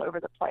isn't all over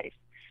the place.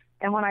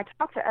 And when I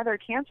talk to other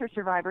cancer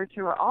survivors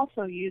who are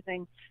also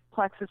using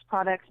Plexus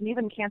products, and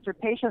even cancer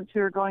patients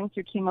who are going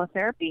through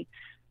chemotherapy,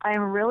 I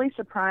am really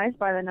surprised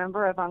by the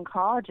number of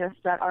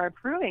oncologists that are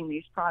approving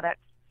these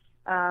products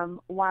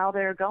while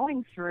they're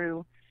going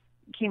through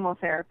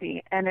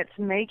chemotherapy. And it's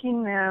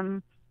making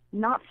them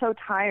not so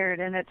tired,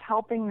 and it's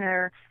helping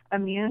their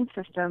immune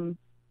system,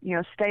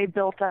 stay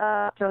built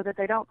up so that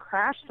they don't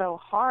crash so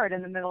hard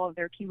in the middle of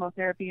their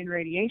chemotherapy and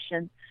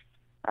radiation.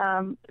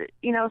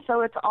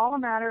 So it's all a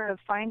matter of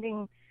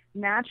finding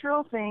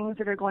natural things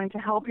that are going to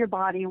help your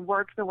body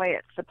work the way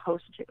it's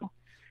supposed to.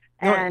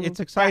 And it's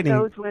exciting. That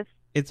goes with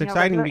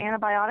exciting. Regular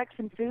antibiotics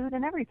and food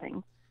and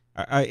everything.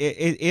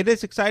 It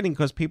is exciting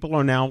because people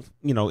are now,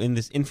 in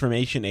this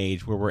information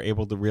age where we're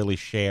able to really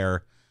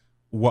share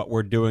what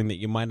we're doing that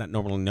you might not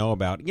normally know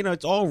about.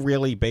 It's all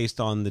really based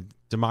on the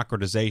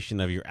democratization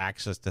of your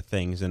access to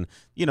things. And,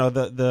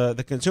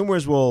 the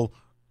consumers will,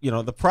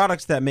 the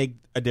products that make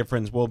a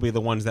difference will be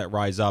the ones that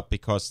rise up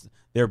because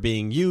they're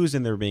being used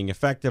and they're being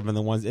effective. And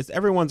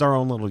everyone's our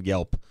own little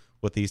Yelp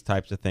with these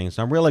types of things.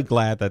 So I'm really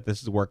glad that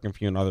this is working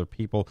for you and other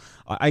people.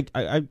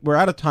 We're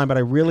out of time, but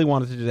I really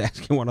wanted to just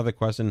ask you one other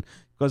question,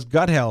 because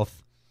gut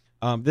health,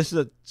 this is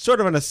a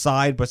sort of an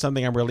aside, but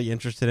something I'm really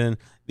interested in.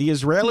 The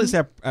Israelis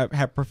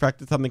have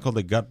perfected something called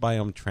the gut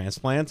biome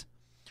transplant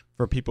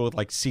for people with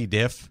like C.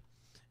 diff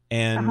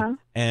and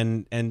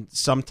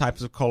some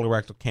types of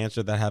colorectal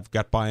cancer that have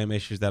gut biome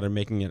issues that are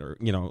making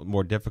it,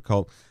 more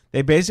difficult.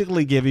 They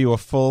basically give you a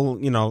full,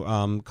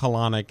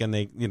 colonic, and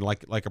they,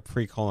 like a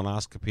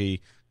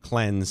pre-colonoscopy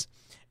cleanse,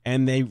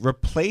 and they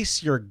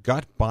replace your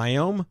gut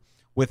biome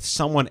with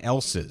someone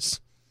else's.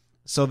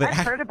 So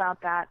I've heard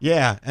about that.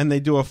 Yeah, and they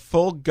do a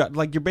full gut,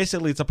 like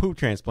it's a poop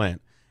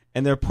transplant,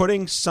 and they're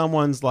putting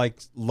someone's like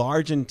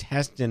large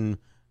intestine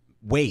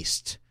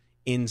waste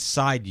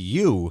inside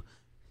you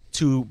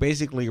to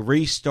basically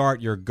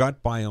restart your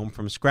gut biome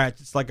from scratch.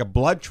 It's like a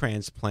blood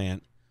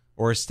transplant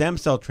or a stem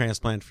cell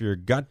transplant for your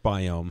gut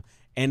biome,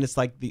 and it's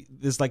like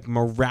this like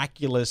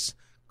miraculous,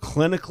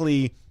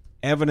 clinically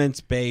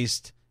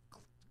evidence-based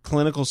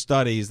clinical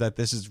studies that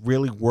this is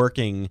really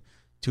working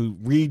to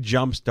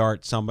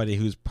re-jumpstart somebody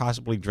who's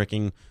possibly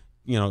drinking,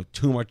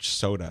 too much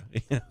soda.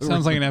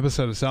 Sounds like an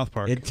episode of South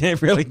Park.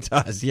 It really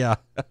does, yeah.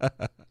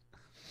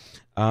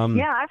 Yeah,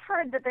 I've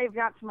heard that they've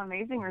got some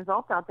amazing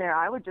results out there.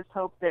 I would just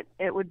hope that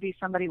it would be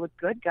somebody with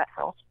good gut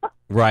health.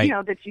 Right.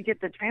 That you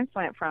get the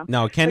transplant from.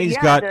 No, Kenny's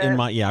gut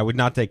I would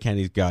not take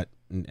Kenny's gut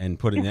and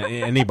put it in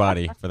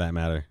anybody for that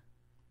matter.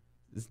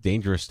 It's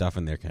dangerous stuff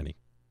in there, Kenny.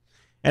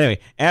 Anyway,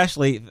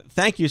 Ashley,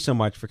 thank you so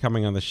much for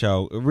coming on the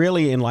show.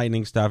 Really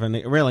enlightening stuff and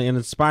really an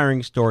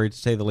inspiring story, to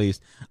say the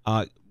least.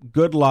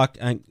 Good luck,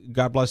 and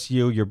God bless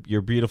you,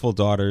 your beautiful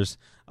daughters.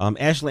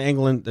 Ashley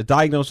England,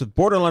 diagnosed with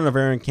borderline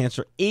ovarian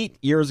cancer 8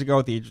 years ago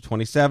at the age of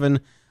 27.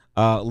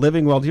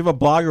 Living well. Do you have a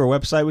blog or a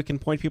website we can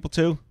point people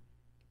to?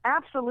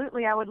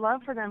 Absolutely. I would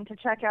love for them to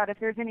check out if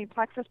there's any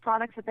Plexus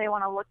products that they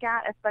want to look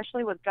at,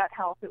 especially with gut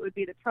health. It would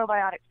be the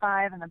Probiotic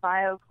 5 and the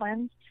Bio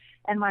Cleanse.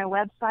 And my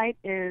website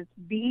is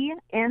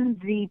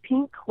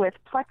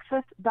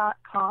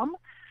beinthepinkwithplexus.com.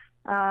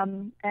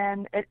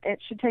 And it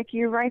should take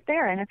you right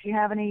there. And if you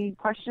have any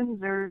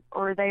questions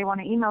or they want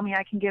to email me,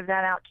 I can give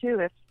that out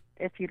too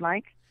if you'd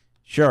like.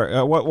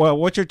 Sure.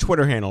 What's your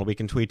Twitter handle? We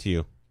can tweet to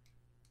you.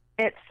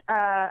 It's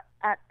at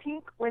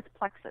Pink with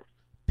Plexus.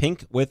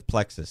 Pink with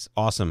Plexus.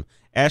 Awesome.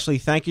 Ashley,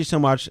 thank you so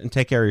much, and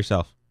take care of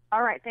yourself.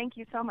 All right. Thank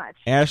you so much.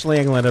 Ashley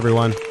England,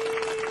 everyone.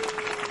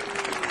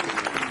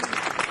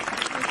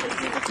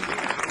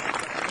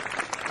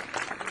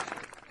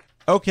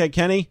 Okay,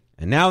 Kenny,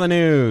 and now the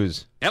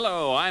news.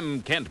 Hello,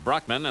 I'm Kent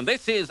Brockman, and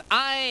this is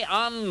Eye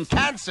on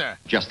Cancer.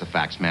 Just the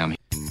facts, ma'am.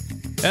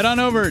 Head on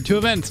over to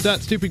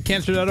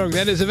events.stupidcancer.org.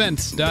 That is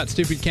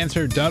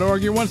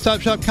events.stupidcancer.org, your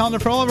one-stop shop calendar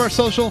for all of our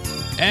social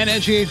and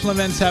educational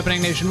events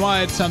happening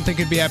nationwide. Something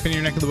could be happening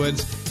in your neck of the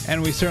woods,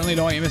 and we certainly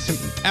don't want you missing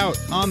out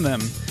on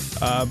them.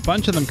 A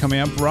bunch of them coming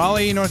up.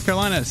 Raleigh, North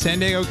Carolina, San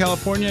Diego,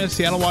 California,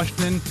 Seattle,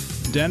 Washington,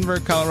 Denver,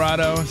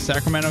 Colorado,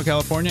 Sacramento,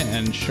 California,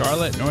 and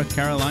Charlotte, North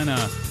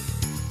Carolina.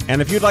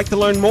 And if you'd like to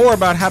learn more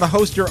about how to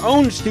host your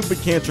own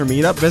Stupid Cancer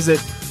meetup, visit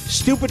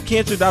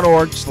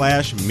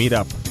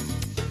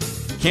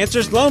stupidcancer.org/meetup.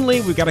 Cancer's lonely.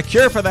 We've got a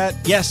cure for that.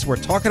 Yes, we're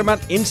talking about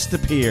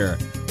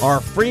Instapeer, our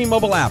free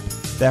mobile app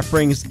that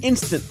brings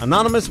instant,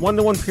 anonymous,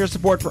 one-to-one peer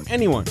support for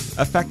anyone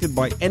affected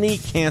by any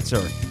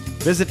cancer.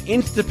 Visit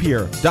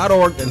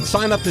instapeer.org and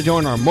sign up to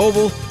join our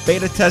mobile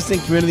beta testing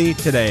community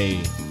today.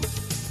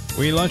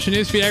 We launched a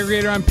newsfeed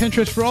aggregator on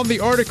Pinterest for all the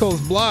articles,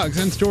 blogs,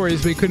 and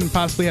stories we couldn't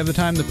possibly have the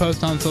time to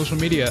post on social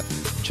media.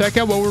 Check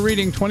out what we're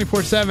reading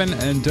 24/7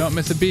 and don't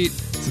miss a beat.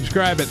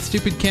 Subscribe at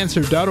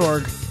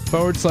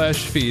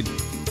stupidcancer.org/feed.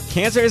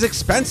 Cancer is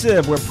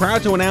expensive. We're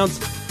proud to announce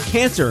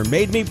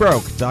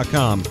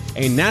CancerMadeMeBroke.com,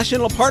 a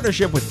national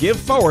partnership with Give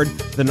Forward,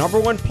 the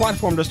 #1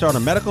 platform to start a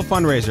medical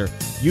fundraiser.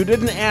 You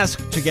didn't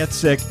ask to get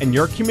sick, and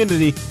your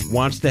community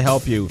wants to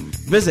help you.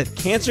 Visit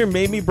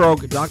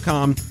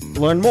CancerMadeMeBroke.com to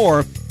learn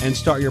more and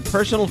start your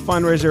personal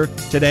fundraiser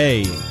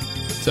today.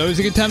 It's always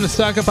a good time to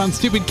stock up on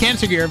Stupid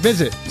Cancer gear.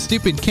 Visit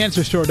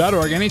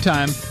stupidcancerstore.org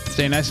anytime.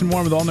 Stay nice and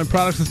warm with all new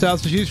products and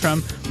styles to choose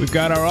from. We've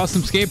got our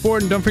awesome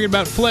skateboard, and don't forget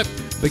about Flip,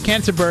 the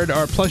cancer bird,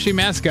 our plushie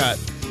mascot.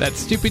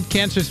 That's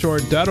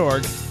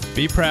stupidcancerstore.org.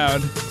 Be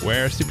proud.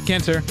 Wear Stupid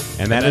Cancer.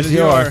 And that is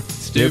your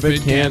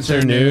Stupid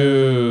Cancer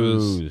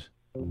News.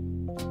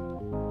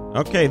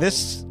 Okay,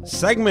 this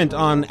segment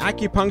on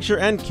acupuncture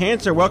and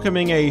cancer,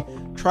 welcoming a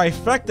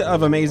trifecta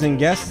of amazing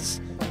guests.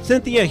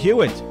 Cynthia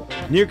Hewitt,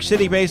 New York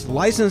City-based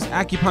licensed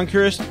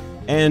acupuncturist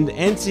and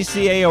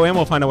NCCAOM,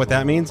 we'll find out what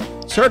that means,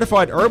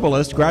 certified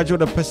herbalist,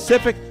 graduate of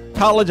Pacific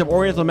College of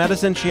Oriental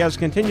Medicine. She has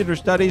continued her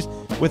studies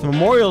with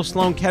Memorial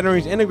Sloan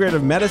Kettering's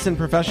Integrative Medicine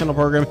Professional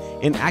Program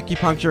in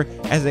Acupuncture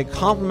as a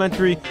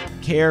complementary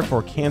care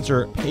for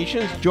cancer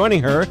patients.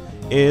 Joining her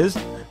is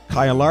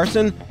Kaya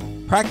Larson,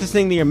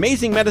 practicing the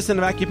amazing medicine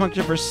of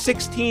acupuncture for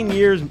 16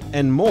 years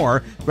and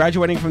more,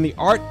 graduating from the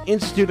Art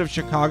Institute of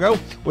Chicago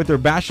with her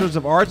Bachelor's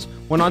of Arts,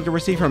 went on to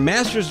receive her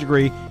master's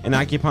degree in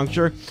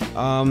acupuncture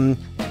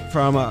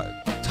from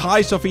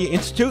Thai Sophia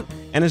Institute,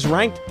 and is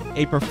ranked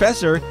a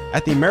professor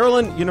at the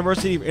Maryland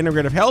University of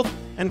Integrative Health.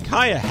 And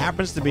Kaya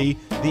happens to be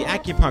the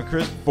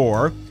acupuncturist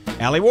for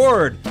Allie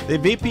Ward, the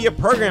VP of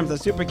Programs at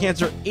Super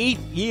Cancer,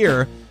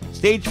 8-year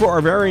Stage 4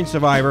 ovarian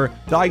survivor,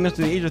 diagnosed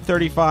at the age of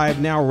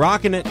 35, now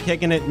rocking it,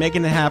 kicking it,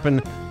 making it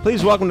happen.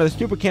 Please welcome to the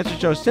Stupid Cancer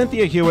Show,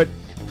 Cynthia Hewitt,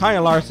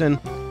 Kaya Larson,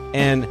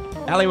 and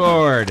Allie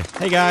Ward.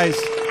 Hey, guys.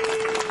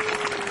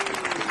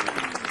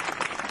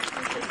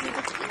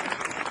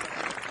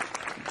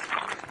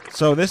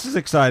 So this is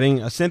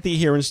exciting. Cynthia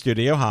here in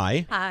studio.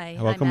 Hi. Hi.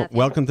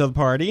 Welcome to the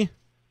party.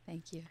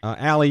 Thank you.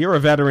 Allie, you're a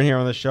veteran here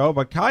on the show,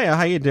 but Kaya,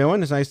 how you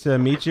doing? It's nice to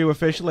meet you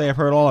officially. I've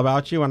heard all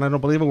about you, and I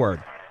don't believe a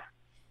word.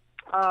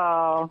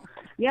 Oh,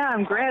 yeah,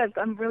 I'm great.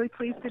 I'm really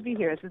pleased to be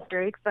here. This is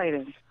very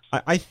exciting.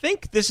 I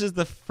think this is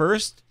the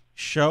first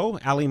show.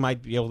 Allie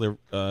might be able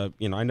to,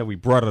 I know we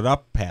brought it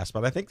up past,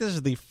 but I think this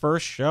is the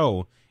first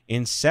show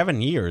in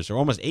 7 years, or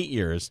almost 8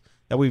 years,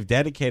 that we've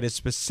dedicated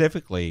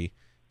specifically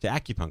to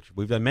acupuncture.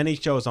 We've done many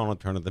shows on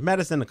alternative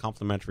medicine,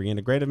 complementary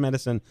integrative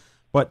medicine,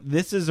 but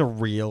this is a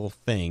real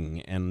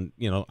thing. And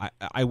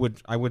I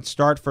would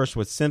start first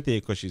with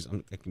Cynthia, because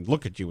I can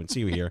look at you and see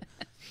you here.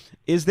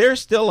 Is there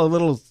still a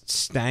little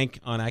stank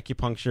on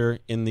acupuncture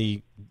in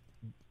the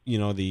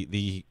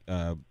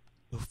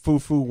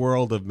foo-foo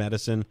world of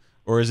medicine,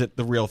 or is it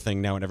the real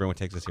thing now and everyone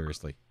takes it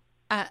seriously?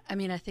 I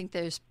think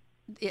it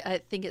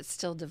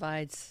still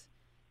divides.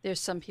 There's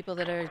some people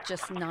that are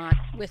just not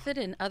with it,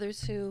 and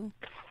others who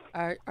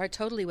are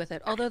totally with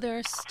it. Although there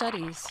are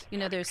studies,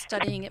 they're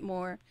studying it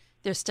more.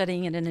 They're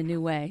studying it in a new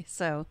way.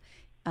 So,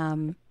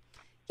 I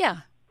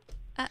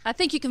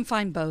think you can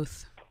find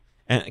both.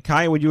 And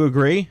Kaya, would you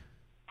agree?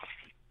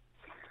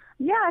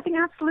 Yeah, I think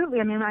absolutely.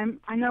 I mean,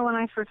 I know when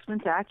I first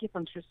went to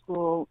acupuncture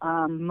school,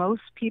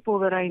 most people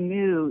that I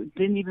knew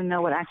didn't even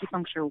know what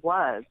acupuncture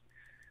was.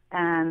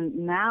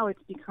 And now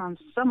it's become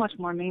so much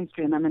more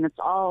mainstream. I mean, it's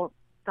all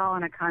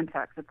in a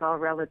context. It's all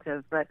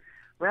relative. But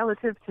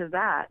relative to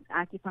that,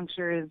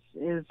 acupuncture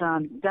is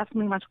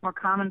definitely much more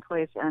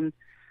commonplace, and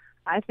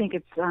I think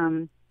it's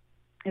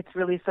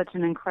really such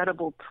an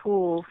incredible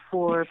tool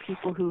for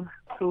people who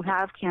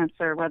have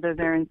cancer, whether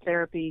they're in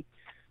therapy,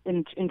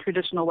 in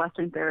traditional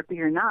Western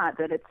therapy or not,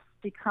 that it's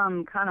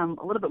become kind of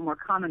a little bit more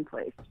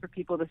commonplace for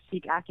people to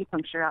seek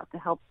acupuncture out to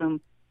help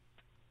them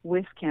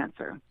with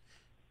cancer.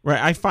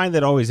 Right. I find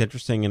that always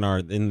interesting in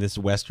this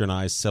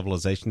westernized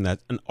civilization, that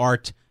an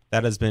art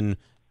that has been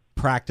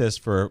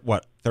practiced for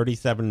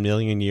 37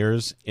 million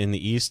years in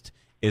the East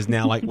is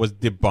now was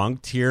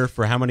debunked here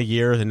for how many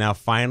years, and now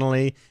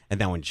finally, and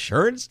now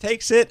insurance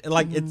takes it.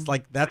 It's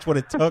like that's what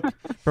it took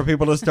for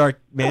people to start.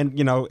 Man,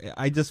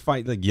 I just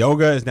find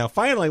yoga is now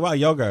finally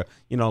yoga.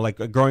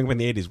 Growing up in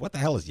the 80s, what the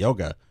hell is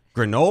yoga?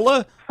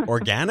 Granola,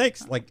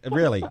 organics,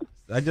 really.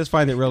 I just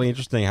find it really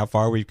interesting how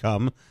far we've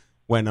come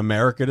when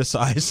America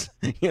decides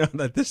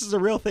that this is a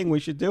real thing. We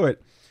should do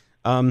it.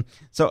 Let's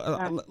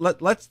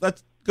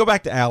go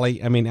back to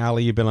Allie. I mean,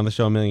 Allie, you've been on the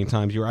show a million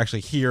times. You were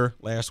actually here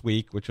last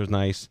week, which was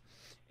nice.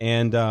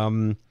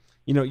 And,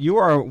 you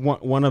are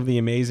one of the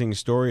amazing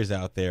stories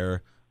out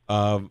there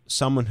of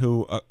someone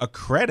who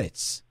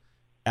accredits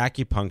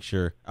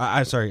acupuncture.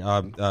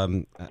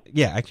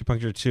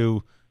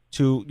 Acupuncture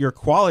to your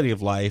quality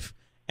of life,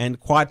 and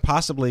quite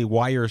possibly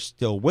why you're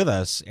still with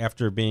us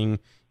after being,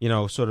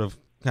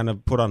 kind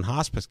of put on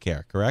hospice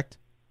care, correct?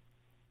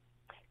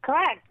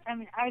 Correct. I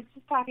mean, I was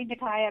just talking to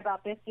Kaya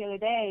about this the other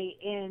day.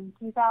 In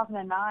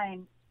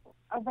 2009,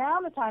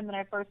 around the time that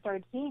I first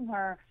started seeing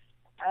her,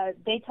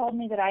 they told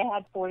me that I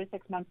had 4 to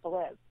 6 months to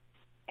live.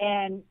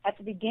 And at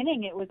the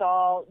beginning, it was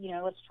all,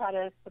 let's try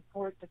to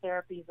support the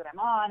therapies that I'm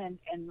on, and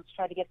let's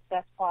try to get the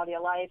best quality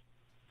of life.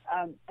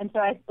 And so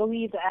I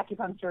believe that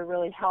acupuncture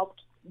really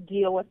helped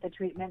deal with the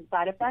treatment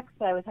side effects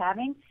that I was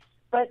having.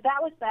 But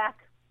that was back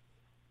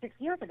 6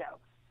 years ago.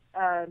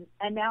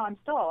 And now I'm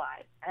still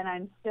alive, and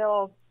I'm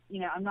still,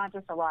 I'm not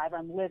just alive,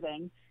 I'm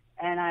living,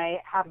 and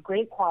I have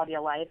great quality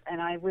of life, and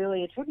I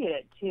really attribute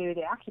it to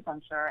the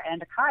acupuncture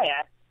and to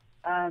Kaya,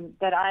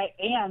 that I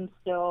am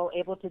still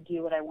able to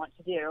do what I want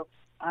to do.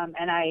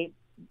 And I,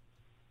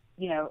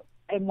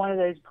 am one of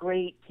those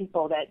great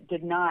people that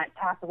did not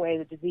pass away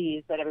the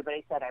disease that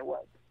everybody said I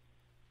would.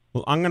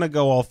 Well, I'm going to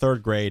go all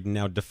third grade and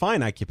now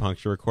define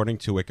acupuncture according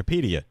to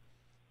Wikipedia,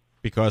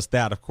 because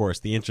that, of course,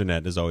 the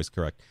internet is always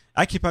correct.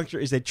 Acupuncture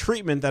is a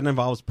treatment that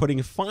involves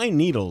putting fine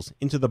needles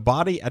into the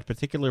body at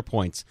particular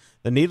points.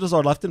 The needles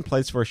are left in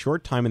place for a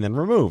short time and then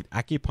removed.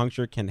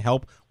 Acupuncture can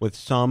help with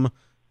some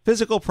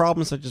physical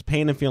problems such as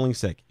pain and feeling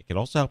sick. It can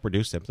also help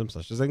reduce symptoms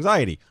such as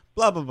anxiety.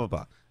 Blah, blah, blah,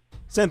 blah.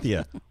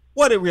 Cynthia,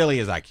 what it really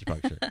is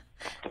acupuncture?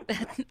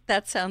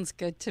 That sounds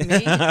good to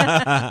me.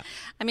 I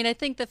mean, I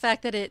think the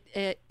fact that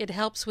it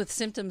helps with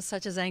symptoms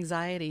such as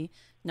anxiety,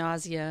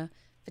 nausea,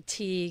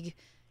 fatigue,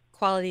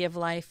 quality of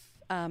life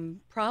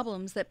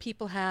problems that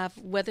people have,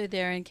 whether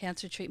they're in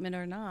cancer treatment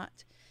or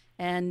not.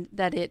 and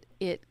that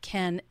it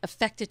can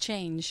affect a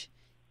change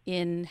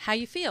in how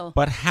you feel.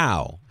 But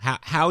how?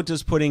 How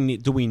does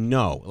do we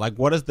know? Like,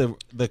 what is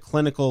the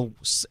clinical,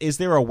 is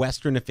there a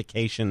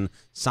Westernification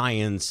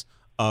science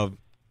of,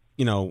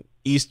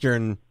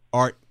 Eastern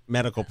art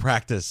medical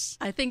practice?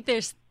 I think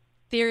there's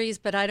theories,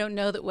 but I don't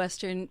know that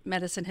Western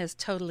medicine has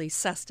totally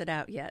sussed it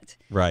out yet.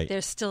 Right.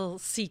 They're still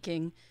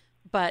seeking,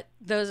 but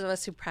those of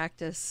us who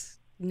practice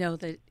know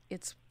that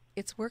it's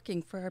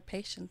working for our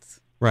patients.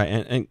 Right.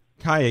 And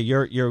Kaya,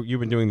 you've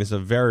been doing this a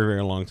very,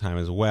 very long time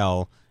as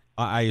well.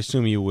 I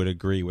assume you would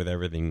agree with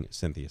everything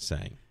Cynthia's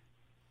saying.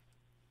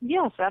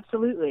 Yes,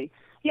 absolutely.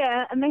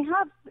 Yeah, and they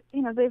have,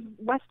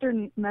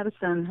 Western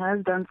medicine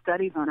has done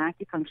studies on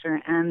acupuncture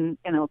and,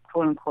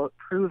 quote unquote,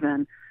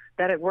 proven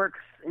that it works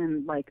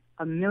in like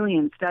 1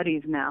 million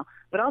studies now,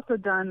 but also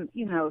done,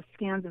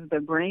 scans of the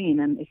brain.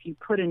 And if you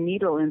put a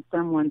needle in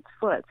someone's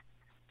foot,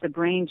 the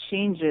brain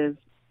changes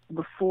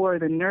before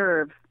the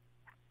nerve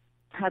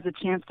has a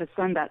chance to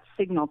send that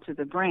signal to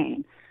the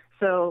brain.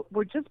 So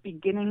we're just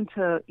beginning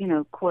to,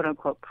 quote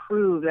unquote,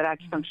 prove that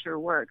acupuncture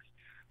works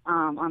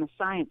on a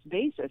science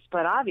basis.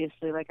 But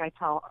obviously, like I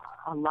tell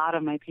a lot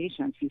of my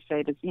patients who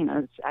say, does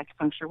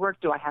acupuncture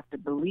work? Do I have to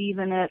believe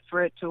in it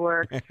for it to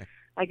work?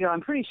 I go,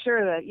 I'm pretty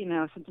sure that,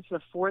 since it's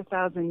a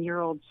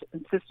 4,000-year-old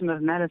system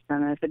of medicine,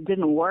 and if it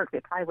didn't work,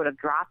 they probably would have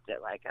dropped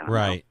it, like, I don't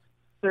know,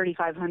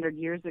 3,500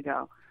 years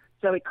ago.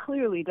 So it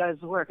clearly does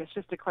work. It's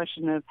just a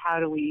question of how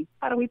do we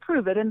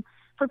prove it? And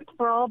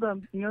for all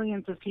the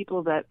millions of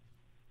people that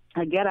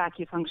get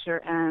acupuncture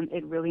and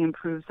it really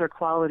improves their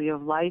quality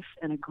of life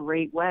in a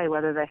great way,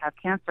 whether they have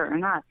cancer or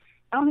not,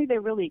 I don't think they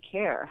really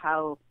care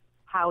how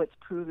it's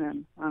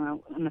proven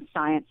on a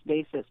science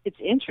basis. It's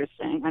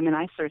interesting. I mean,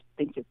 I sort of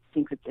think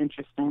it's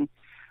interesting,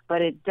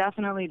 but it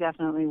definitely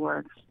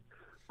works.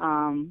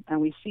 And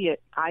we see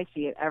it. I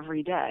see it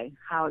every day.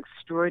 How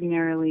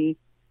extraordinarily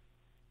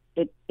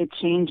it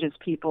changes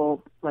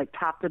people, like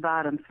top to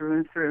bottom, through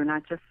and through.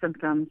 Not just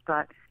symptoms,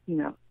 but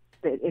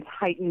it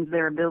heightens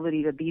their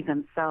ability to be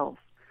themselves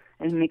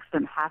and makes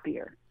them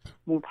happier,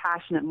 more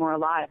passionate, more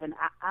alive. And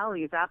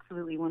Allie is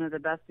absolutely one of the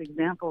best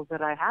examples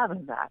that I have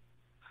of that.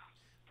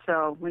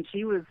 So when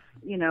she was,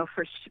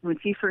 when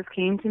she first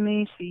came to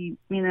me, she,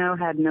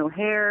 had no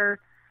hair,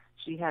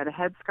 she had a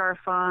headscarf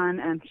on,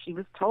 and she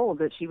was told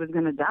that she was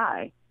going to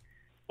die.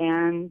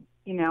 And,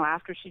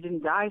 after she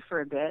didn't die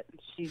for a bit,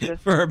 she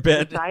just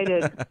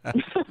decided. I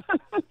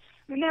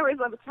mean, there was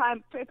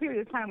a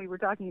period of time, we were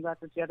talking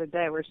about this the other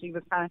day, where she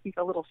was kind of, I think,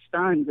 a little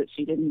stunned that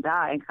she didn't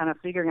die and kind of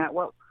figuring out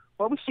what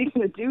was she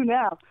going to do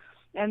now.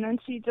 And then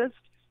she just,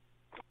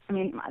 I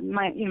mean,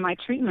 my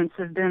treatments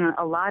have been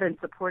a lot in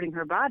supporting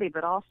her body,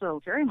 but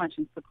also very much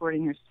in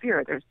supporting her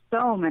spirit. There's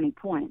so many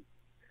points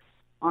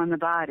on the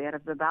body. Out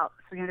of about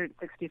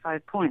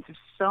 365 points, there's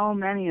so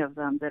many of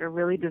them that are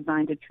really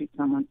designed to treat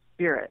someone's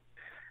spirit.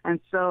 And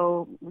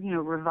so,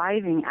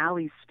 reviving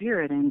Allie's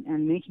spirit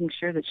and making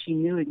sure that she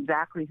knew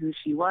exactly who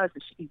she was,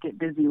 that she could get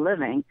busy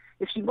living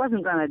if she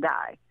wasn't going to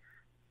die.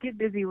 Get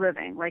busy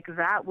living. Like,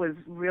 that was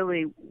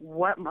really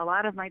what a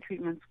lot of my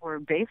treatments were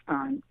based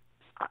on,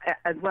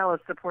 as well as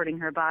supporting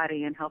her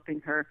body and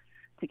helping her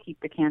to keep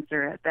the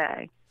cancer at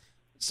bay.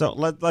 So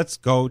let's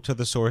go to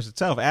the source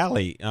itself.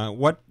 Allie,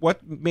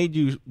 what made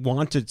you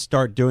want to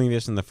start doing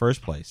this in the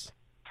first place?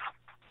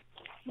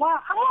 Well,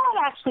 I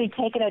had actually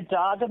taken a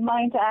dog of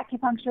mine to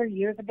acupuncture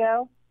years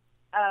ago.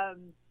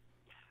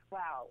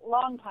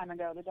 Long time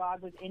ago. The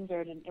dog was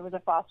injured, and it was a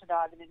foster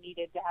dog, and it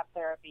needed to have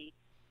therapy.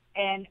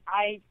 And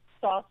I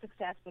saw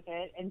success with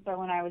it. And so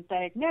when I was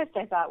diagnosed,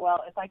 I thought,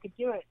 well, if I could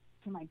do it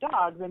to my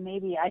dog, then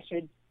maybe I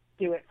should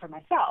do it for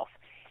myself.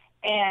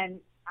 And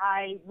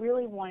I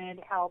really wanted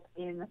help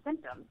in the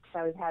symptoms. So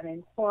I was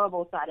having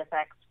horrible side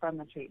effects from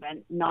the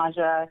treatment,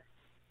 nausea,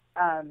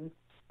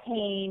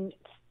 pain,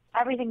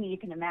 everything that you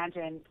can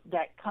imagine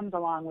that comes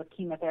along with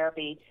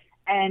chemotherapy.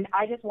 And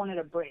I just wanted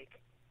a break.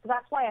 So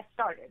that's why I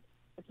started.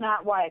 It's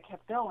not why I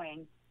kept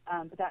going,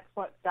 but that's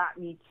what got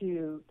me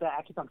to the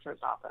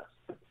acupuncturist office.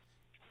 All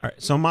right,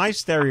 so my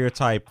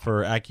stereotype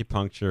for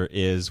acupuncture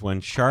is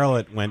when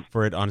Charlotte went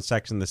for it on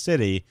Sex and the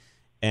City,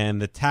 and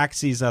the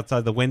taxis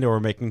outside the window were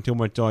making too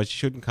much noise. She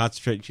shouldn't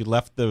concentrate. She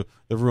left the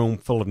room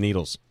full of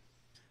needles.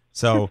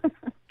 So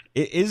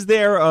is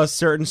there a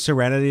certain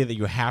serenity that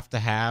you have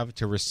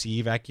to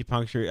receive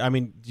acupuncture? I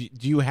mean,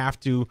 do you have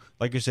to,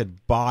 like you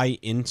said, buy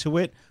into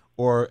it?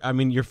 Or, I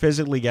mean, you're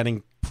physically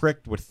getting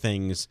pricked with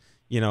things.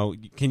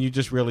 Can you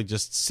just really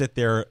just sit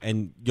there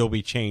and you'll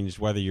be changed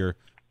whether you're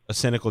a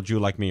cynical Jew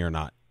like me or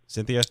not?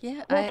 Cynthia?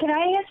 Yeah. Well, can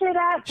I answer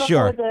that before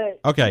Sure.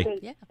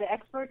 the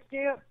experts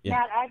do? Yeah.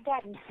 Matt, I've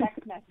gotten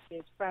text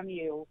messages from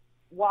you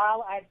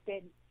while I've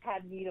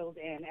had needles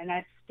in, and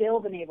I've still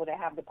been able to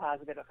have the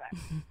positive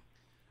effects.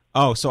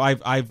 Oh, so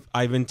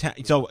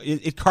so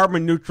it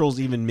carbon neutrals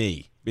even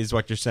me, is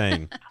what you're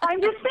saying.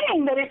 I'm just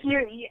saying that if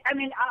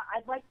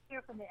I'd like to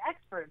hear from the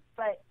experts,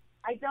 but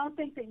I don't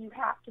think that you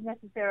have to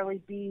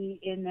necessarily be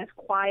in this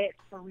quiet,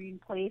 serene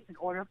place in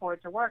order for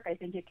it to work. I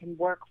think it can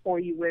work for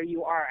you where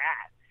you are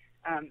at.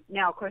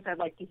 Now, of course, I'd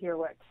like to hear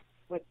what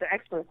what the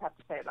experts have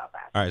to say about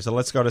that. All right, so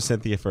let's go to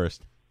Cynthia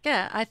first.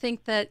 Yeah, I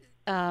think that,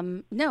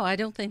 no, I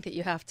don't think that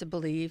you have to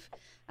believe.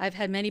 I've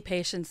had many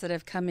patients that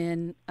have come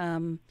in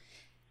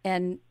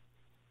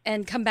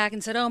and come back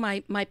and said, oh,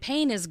 my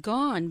pain is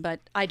gone,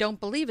 but I don't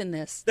believe in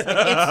this. It's,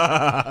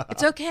 like,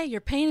 it's okay.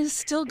 Your pain is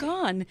still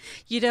gone.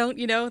 You don't,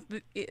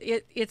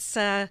 it's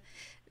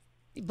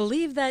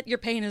believe that your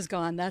pain is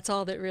gone. That's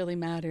all that really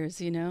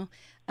matters,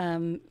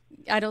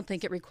 I don't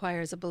think it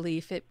requires a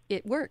belief.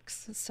 It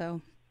works,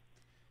 so.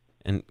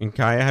 And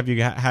Kaya, have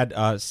you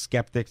had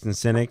skeptics and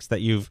cynics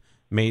that you've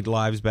made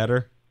lives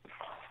better?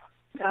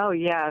 Oh,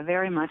 yeah,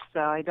 very much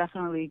so. I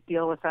definitely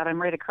deal with that.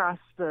 I'm right across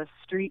the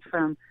street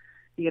from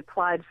the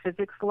Applied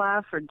Physics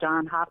Lab for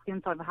Johns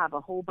Hopkins. I have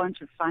a whole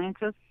bunch of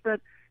scientists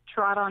that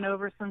trot on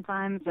over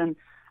sometimes. And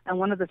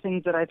one of the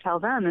things that I tell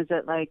them is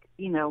that,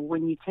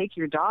 when you take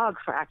your dog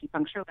for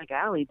acupuncture, like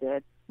Allie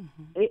did,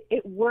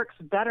 it works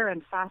better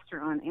and faster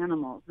on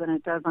animals than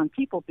it does on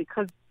people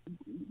because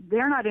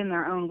they're not in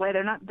their own way.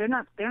 They're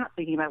not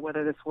thinking about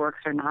whether this works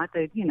or not.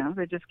 They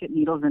just get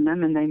needles in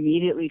them and they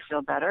immediately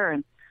feel better.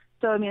 And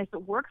so, if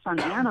it works on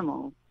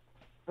animals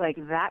like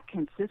that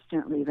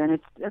consistently, then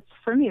it's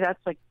for me, that's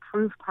like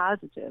proof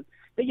positive.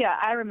 But yeah,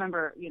 I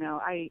remember,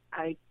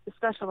 I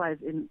specialize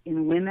in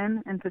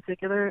women in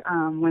particular,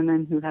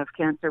 women who have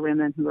cancer,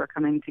 women who are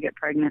coming to get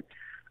pregnant,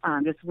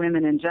 just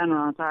women in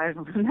general. So I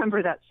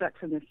remember that Sex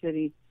and the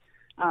City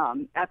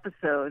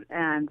episode.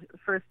 And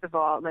first of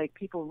all,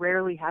 people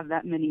rarely have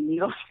that many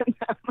needles in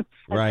them, and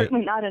right.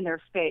 certainly not in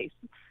their face.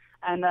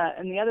 And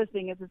the other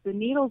thing is that the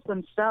needles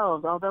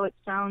themselves, although it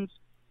sounds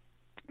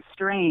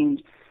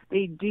strange,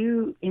 they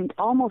do in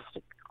almost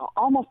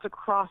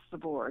across the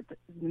board.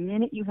 The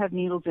minute you have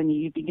needles in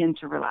you, you begin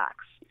to relax.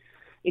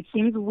 It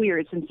seems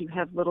weird since you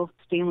have little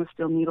stainless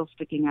steel needles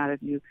sticking out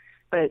of you,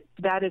 but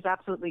that is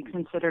absolutely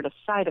considered a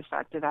side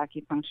effect of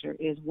acupuncture,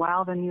 is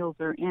while the needles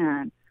are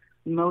in,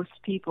 most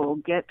people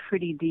get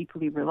pretty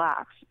deeply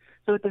relaxed.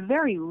 So at the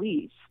very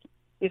least,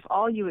 if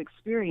all you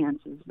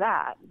experience is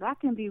that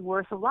can be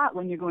worth a lot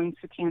when you're going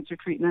through cancer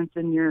treatments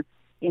and you're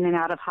in and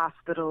out of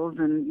hospitals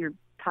and you're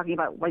talking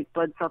about white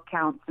blood cell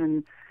counts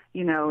and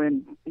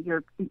and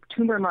your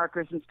tumor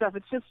markers and stuff.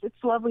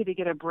 It's lovely to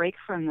get a break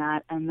from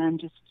that and then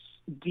just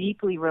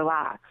deeply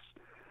relax.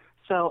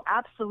 So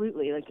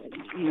absolutely,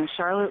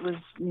 Charlotte was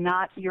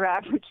not your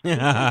average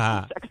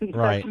second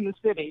right. in the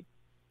city.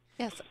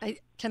 Yes,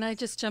 can I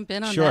just jump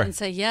in on Sure. that and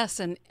say yes,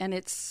 and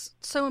it's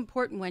so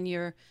important when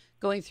you're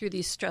going through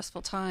these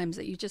stressful times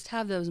that you just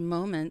have those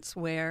moments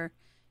where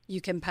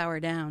you can power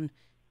down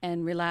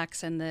and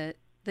relax, and the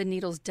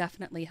needles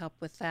definitely help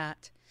with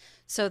that.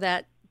 So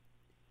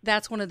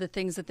that's one of the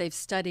things that they've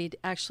studied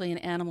actually in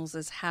animals,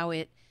 is how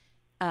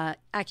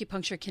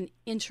acupuncture can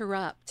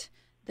interrupt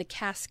the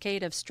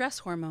cascade of stress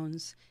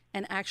hormones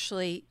and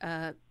actually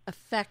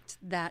affect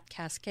that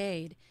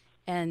cascade.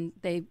 And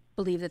they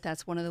believe that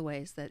that's one of the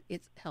ways that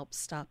it helps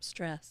stop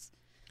stress.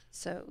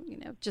 So,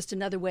 just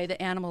another way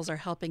that animals are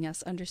helping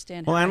us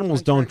understand. Well, how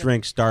animals acupuncture don't works.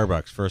 drink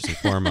Starbucks, first and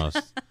foremost.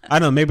 I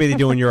don't know. Maybe they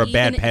do when you're a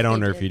bad Even pet if they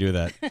owner if did. you do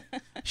that.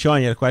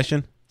 Sean, you had a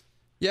question?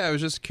 Yeah, I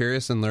was just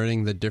curious in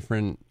learning the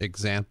different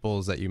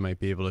examples that you might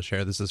be able to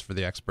share. This is for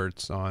the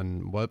experts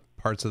on what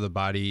parts of the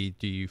body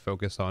do you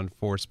focus on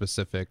for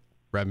specific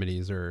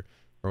remedies or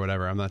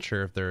whatever. I'm not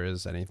sure if there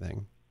is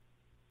anything.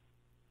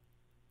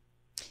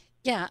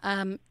 Yeah,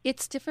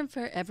 it's different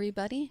for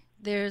everybody.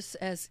 There's,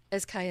 as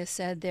Kaya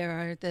said, there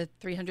are the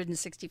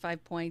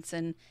 365 points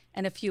and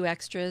a few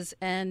extras,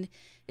 and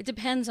it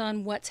depends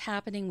on what's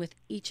happening with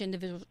each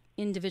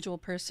individual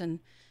person.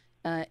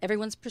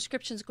 Everyone's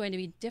prescription is going to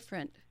be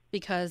different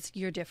because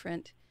you're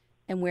different,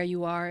 and where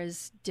you are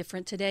is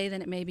different today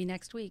than it may be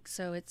next week.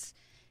 So it's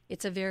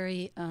a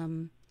very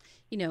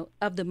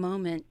of the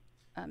moment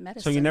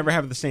medicine. So you never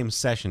have the same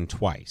session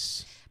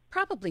twice?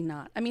 Probably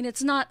not. I mean,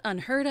 it's not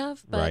unheard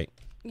of, but right.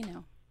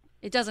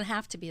 It doesn't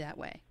have to be that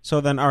way.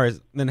 So then, all right,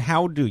 then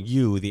how do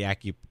you, the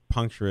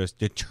acupuncturist,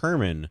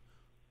 determine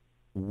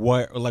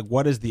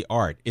what is the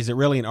art? Is it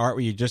really an art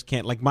where you just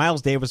can't? Like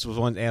Miles Davis was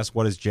once asked,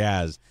 "What is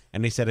jazz?"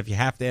 And he said, "If you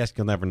have to ask,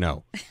 you'll never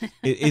know."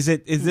 Is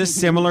this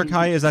similar,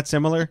 Kaya? Is that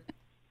similar?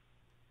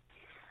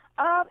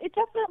 It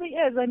definitely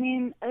is. I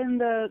mean, in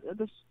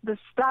the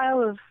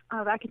style of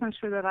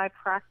acupuncture that I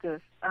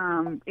practice,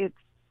 it's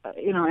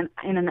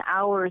in an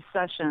hour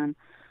session,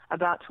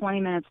 about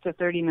 20 minutes to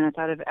 30 minutes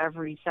out of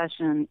every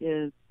session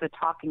is the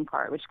talking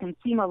part, which can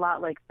seem a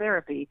lot like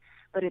therapy,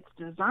 but it's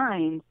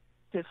designed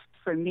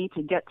for me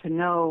to get to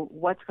know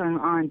what's going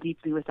on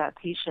deeply with that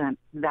patient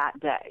that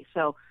day.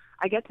 So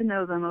I get to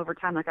know them over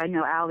time. Like I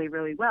know Allie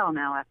really well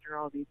now after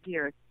all these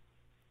years.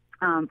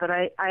 But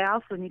I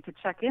also need to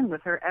check in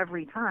with her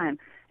every time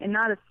and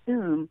not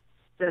assume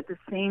that the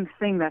same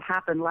thing that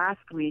happened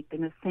last week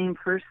and the same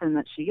person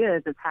that she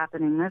is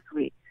happening this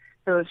week.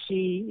 So if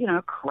she,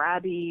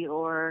 crabby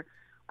or,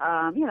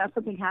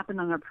 something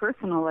happened on her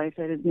personal life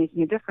that is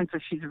making a difference,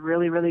 or she's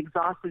really, really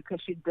exhausted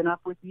because she's been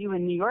up with you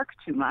in New York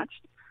too much.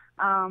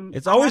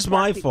 It's always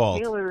my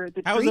fault.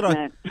 How is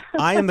it?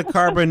 I am the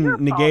carbon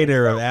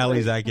negator of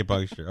Allie's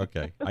acupuncture.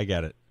 Okay, I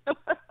get it.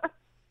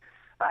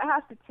 I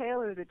have to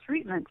tailor the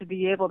treatment to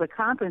be able to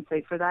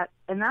compensate for that,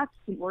 and that's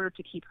in order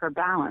to keep her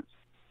balanced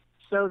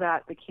so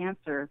that the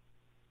cancer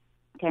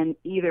can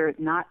either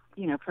not,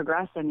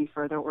 progress any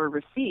further or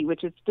recede,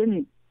 which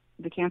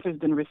the cancer's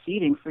been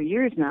receding for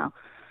years now.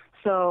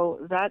 So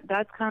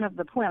that's kind of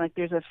the point. Like,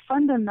 there's a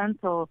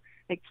fundamental,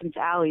 like, since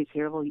Allie's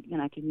here, well,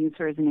 I can use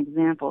her as an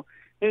example.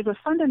 There's a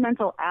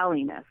fundamental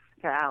Allie-ness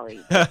to Allie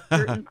at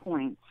certain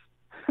points.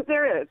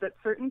 There is, at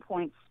certain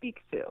points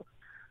speak to,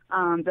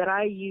 that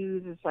I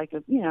use is like,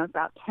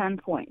 about 10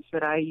 points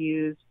that I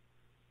use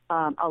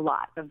a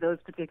lot of those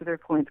particular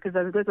points, because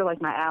those are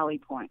like my Allie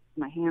points,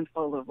 my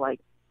handful of like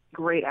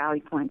great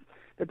Allie points.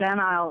 But then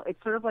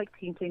it's sort of like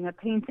painting a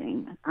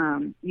painting. I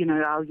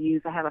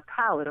have a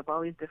palette of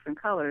all these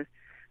different colors,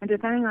 and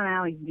depending on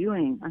how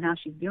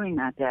she's doing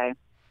that day,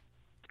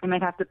 I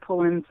might have to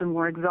pull in some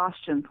more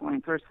exhaustion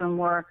points, or some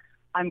more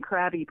I'm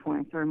crabby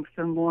points, or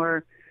some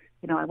more,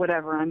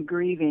 whatever, I'm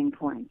grieving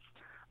points,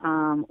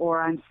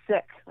 or I'm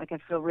sick, like I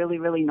feel really,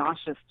 really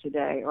nauseous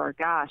today, or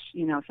gosh,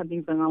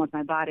 something's going on with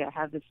my body, I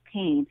have this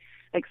pain,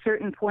 like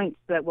certain points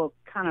that will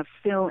kind of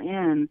fill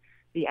in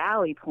the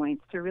Allie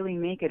points to really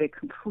make it a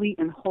complete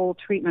and whole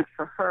treatment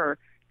for her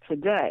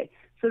today.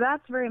 So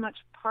that's very much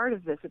part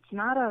of this. There's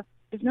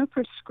no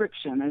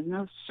prescription. There's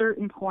no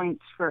certain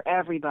points for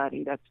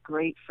everybody that's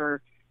great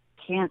for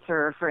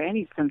cancer or for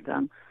any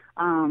symptom.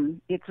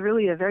 It's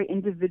really a very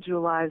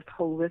individualized,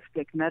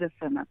 holistic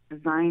medicine that's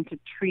designed to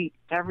treat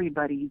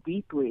everybody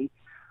deeply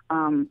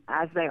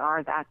as they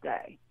are that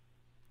day.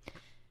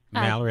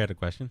 Mallory had a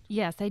question.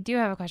 Yes, I do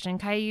have a question.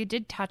 Kai, you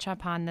did touch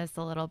upon this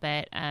a little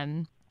bit.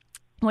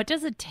 What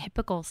does a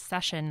typical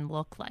session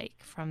look like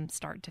from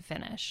start to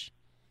finish?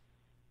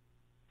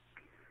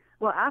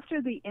 Well,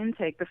 after the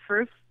intake, the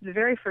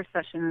very first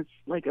session is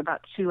like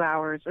about 2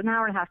 hours, an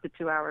hour and a half to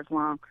 2 hours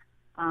long,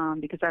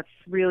 because that's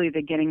really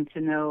the getting to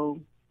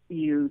know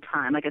you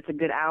time. Like, it's a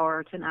good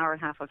hour to an hour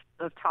and a half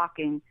of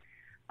talking,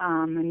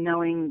 and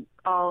knowing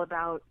all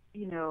about,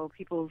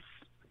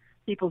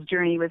 people's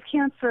journey with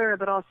cancer,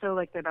 but also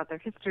like about their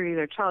history,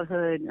 their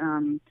childhood,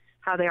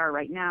 how they are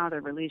right now, their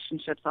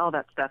relationships, all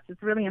that stuff.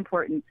 It's really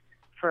important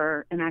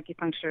for an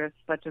acupuncturist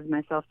such as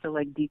myself to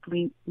like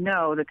deeply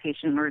know the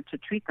patient in order to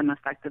treat them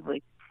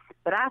effectively.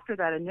 But after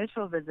that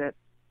initial visit,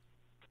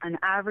 an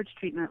average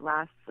treatment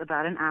lasts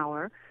about an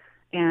hour,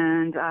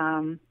 and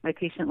my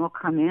patient will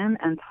come in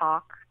and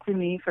talk to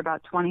me for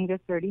about 20 to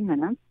 30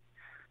 minutes,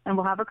 and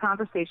we'll have a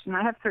conversation.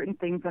 I have certain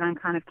things that I'm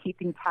kind of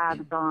keeping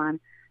tabs on.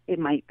 It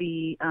might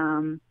be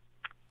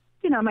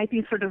it might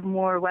be sort of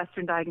more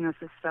Western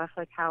diagnosis stuff,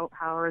 like how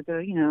are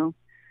the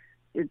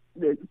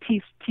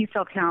T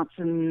cell counts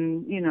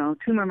and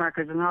tumor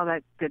markers and all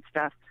that good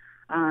stuff.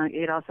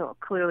 It also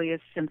clearly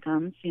is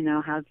symptoms.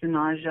 How's the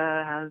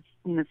nausea? How's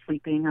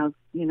sleeping? How's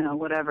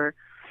whatever.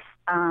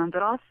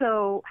 But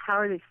also, how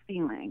are they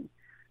feeling?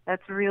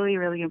 That's really,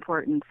 really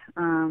important,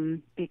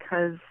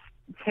 because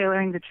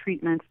tailoring the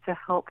treatments to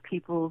help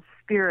people's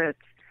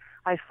spirits,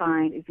 I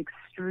find, is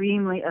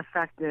extremely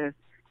effective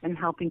in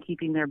helping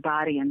keeping their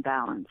body in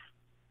balance.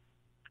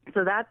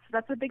 So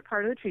that's a big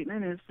part of the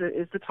treatment is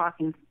the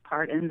talking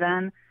part, and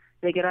then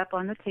they get up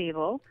on the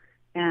table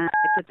and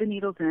I put the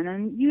needles in.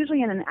 And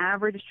usually in an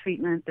average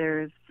treatment,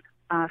 there's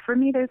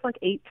like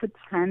 8 to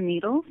 10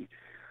 needles.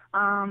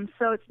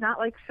 So it's not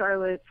like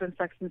Charlotte from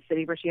Sex and the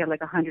City where she had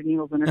like 100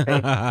 needles in her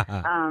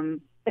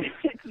face.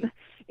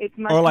 It's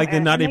much or like more,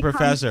 the Nutty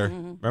Professor.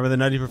 Remember the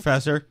Nutty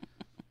Professor?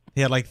 He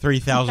had like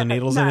 3,000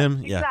 needles in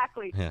him.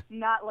 Exactly. Yeah.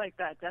 Not like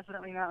that.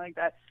 Definitely not like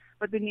that.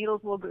 But the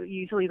needles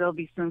usually there'll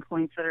be some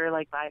points that are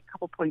like by a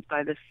couple points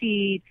by the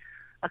feet,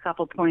 a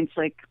couple points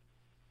like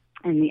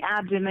in the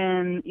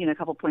abdomen, a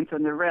couple points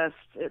on the wrist.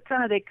 They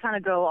kind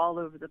of go all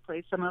over the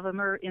place. Some of them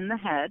are in the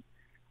head.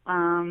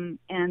 And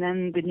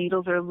then the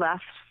needles are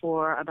left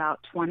for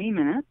about 20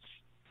 minutes.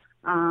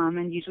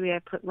 And usually I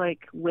put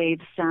like wave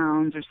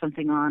sounds or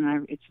something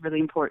on. It's really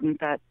important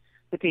that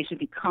the patient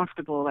be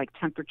comfortable, like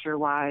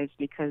temperature-wise,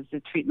 because the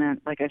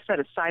treatment, like I said,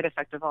 a side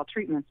effect of all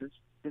treatments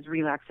is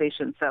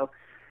relaxation. So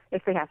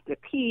if they have to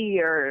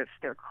pee or if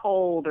they're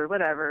cold or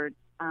whatever,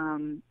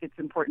 it's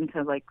important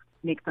to like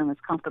make them as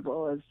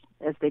comfortable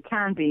as they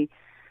can be.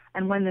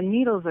 And when the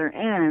needles are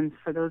in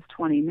for those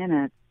 20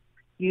 minutes,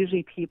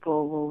 usually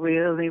people will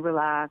really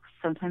relax.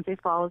 Sometimes they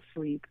fall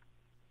asleep.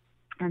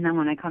 And then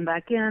when I come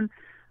back in,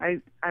 I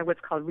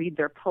what's called read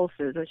their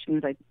pulses, which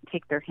means I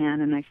take their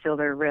hand and I feel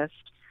their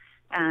wrist.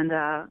 And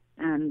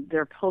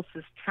their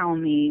pulses tell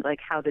me like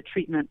how the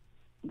treatment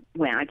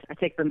went. I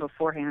take them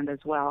beforehand as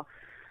well,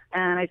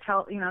 and I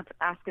tell to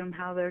ask them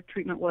how their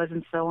treatment was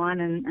and so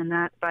on. And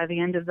that by the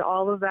end of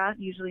all of that,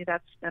 usually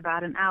that's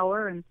about an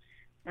hour,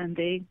 and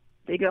they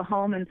go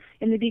home. And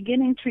in the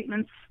beginning,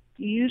 treatments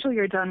usually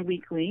are done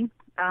weekly.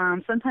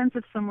 Sometimes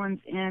if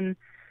someone's in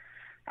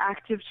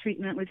active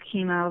treatment with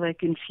chemo,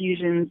 like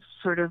infusions,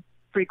 sort of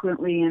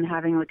frequently, and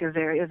having like a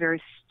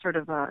very sort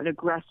of an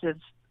aggressive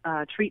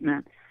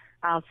treatment,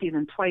 I'll see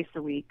them twice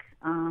a week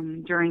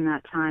during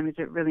that time, as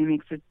it really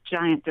makes a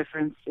giant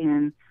difference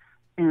in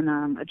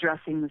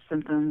addressing the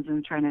symptoms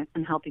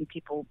and helping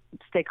people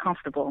stay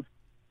comfortable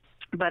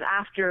But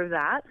after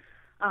that,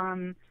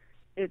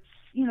 it's,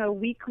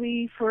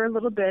 weekly for a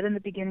little bit in the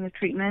beginning of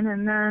treatment,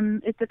 and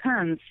then it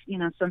depends.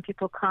 Some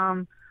people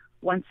come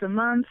once a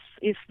month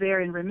if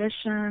they're in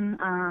remission,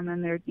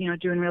 and they're,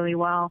 doing really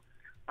well.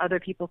 Other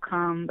people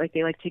come,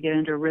 they like to get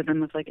into a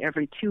rhythm of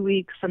every 2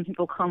 weeks. Some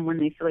people come when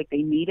they feel like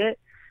they need it,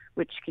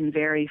 which can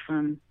vary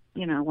from,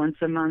 once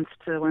a month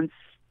to once,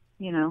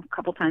 a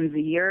couple times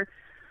a year.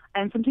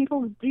 And some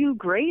people do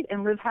great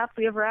and live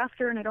happily ever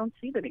after, and I don't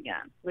see them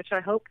again, which I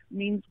hope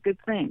means good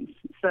things.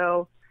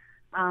 So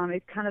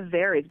it kind of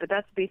varies, but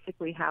that's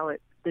basically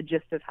the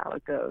gist of how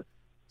it goes.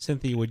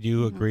 Cynthia, would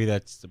you agree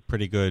that's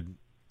pretty good?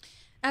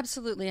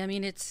 Absolutely. I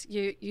mean, it's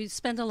you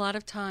spend a lot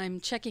of time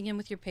checking in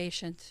with your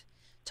patient,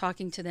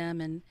 talking to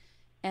them,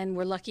 and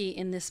we're lucky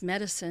in this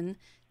medicine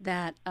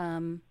that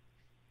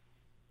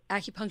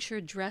acupuncture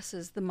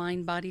addresses the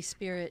mind, body,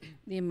 spirit,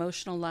 the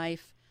emotional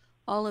life.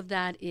 All of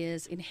that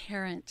is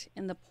inherent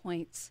in the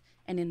points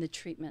and in the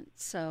treatment.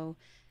 So,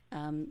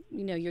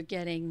 you're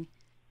getting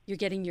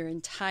your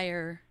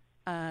entire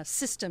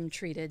system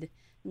treated,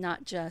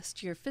 not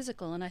just your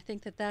physical. And I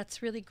think that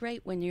that's really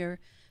great when you're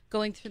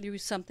going through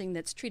something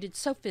that's treated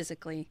so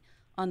physically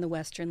on the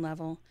Western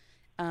level.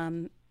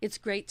 It's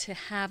great to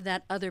have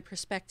that other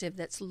perspective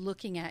that's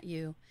looking at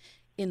you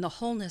in the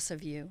wholeness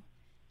of you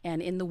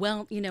and in the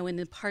in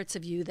the parts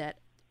of you that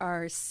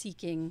are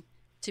seeking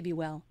to be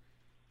well.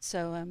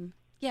 So,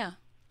 yes.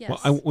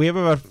 Well, we have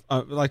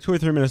about 2 or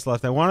 3 minutes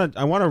left. I want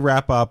to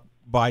wrap up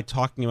by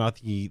talking about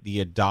the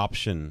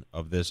adoption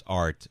of this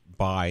art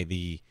by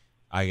the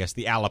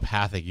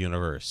allopathic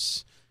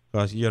universe.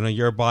 Because,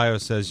 your bio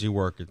says you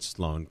work at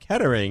Sloan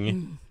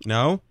Kettering.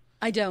 No?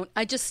 I don't.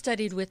 I just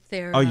studied with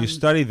their... Oh, you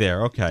studied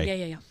there.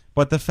 Okay. Yeah.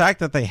 But the fact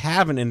that they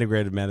have an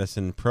integrated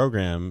medicine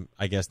program,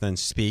 I guess, then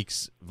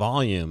speaks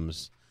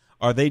volumes.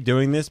 Are they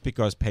doing this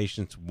because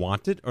patients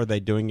want it, or are they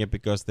doing it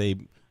because they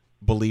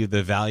believe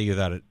the value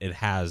that it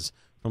has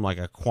from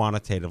a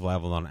quantitative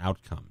level on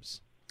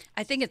outcomes?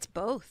 I think it's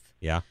both.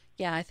 Yeah.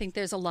 Yeah, I think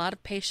there's a lot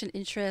of patient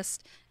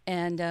interest,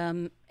 and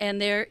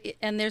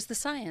there's the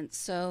science.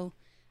 So,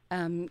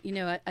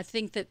 I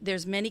think that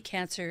there's many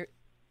cancer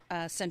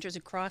centers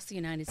across the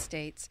United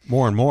States.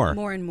 More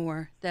and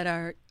more that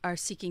are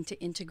seeking to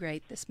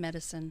integrate this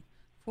medicine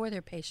for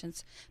their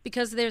patients,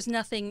 because there's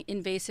nothing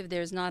invasive.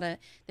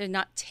 They're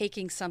not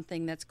taking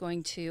something that's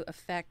going to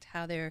affect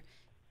how their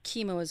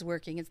chemo is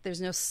working.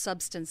 There's no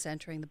substance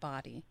entering the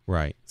body.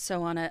 Right.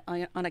 So on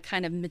a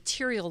kind of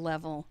material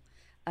level,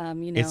 there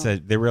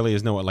really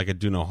is a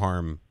do no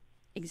harm.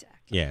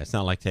 Exactly. Yeah, it's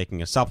not like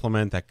taking a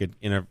supplement that could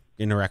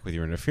interact with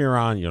your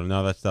interferon. You don't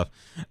know that stuff.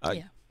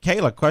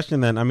 Kayla,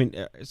 question then. I mean,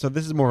 so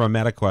this is more of a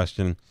meta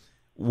question.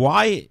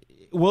 Why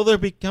will there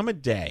become a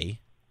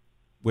day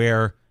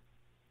where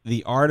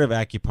the art of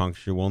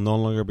acupuncture will no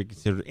longer be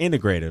considered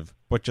integrative,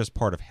 but just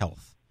part of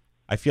health?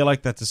 I feel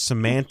like that's a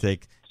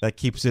semantic that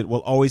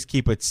will always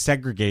keep it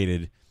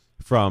segregated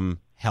from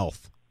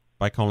health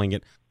by calling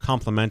it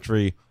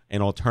complementary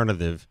and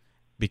alternative,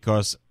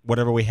 because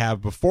whatever we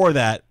have before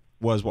that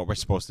was what we're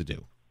supposed to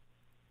do.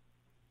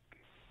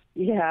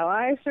 Yeah, well,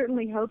 I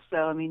certainly hope so.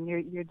 I mean,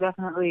 you're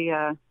definitely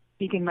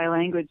speaking my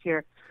language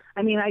here.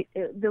 I mean,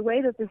 the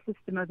way that the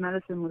system of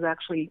medicine was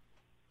actually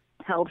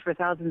held for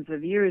thousands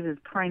of years is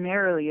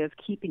primarily as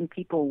keeping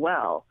people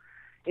well.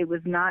 It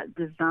was not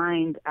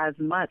designed as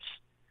much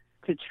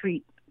to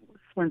treat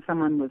when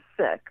someone was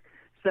sick.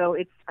 So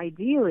its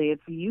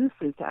use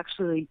is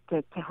actually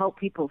to help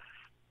people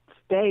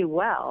stay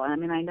well. I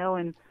mean, I know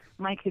in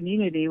my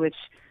community, which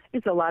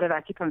is a lot of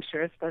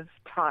acupuncturists, I've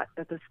taught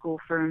at the school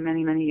for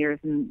many, many years,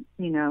 and,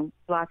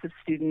 lots of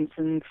students,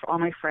 and all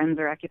my friends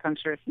are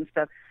acupuncturists and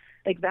stuff.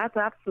 That's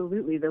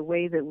absolutely the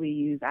way that we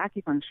use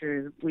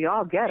acupuncture. We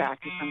all get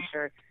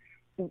acupuncture.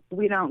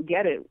 We don't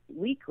get it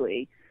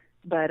weekly,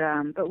 but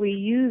we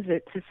use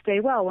it to stay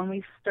well. When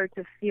we start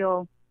to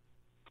feel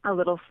a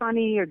little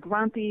funny or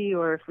grumpy,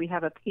 or if we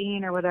have a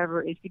pain or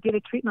whatever, if you get a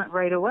treatment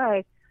right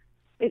away,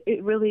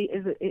 it really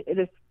is.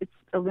 It's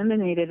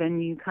eliminated,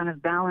 and you kind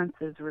of balance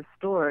is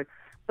restored.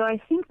 So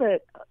I think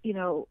that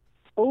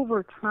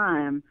over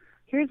time,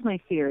 here's my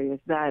theory: is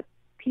that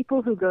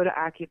people who go to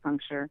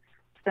acupuncture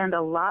spend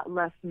a lot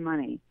less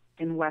money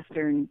in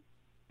Western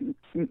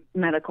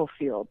medical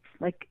fields.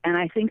 And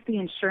I think the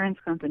insurance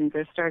companies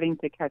are starting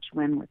to catch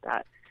wind with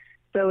that.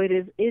 So it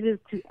is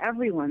to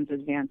everyone's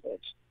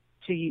advantage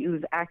to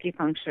use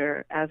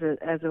acupuncture as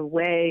a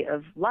way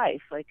of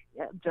life,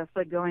 just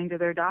like going to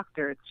their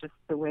doctor. It's just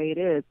the way it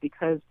is,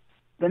 because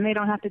then they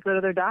don't have to go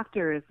to their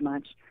doctor as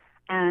much.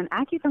 And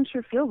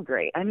acupuncture feels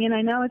great. I mean,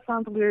 I know it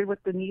sounds weird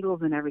with the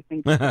needles and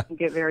everything. People can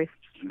get very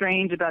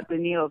strange about the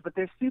needles, but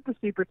they're super,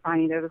 super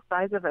tiny. They're the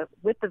size of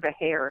width of a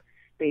hair,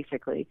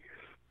 basically.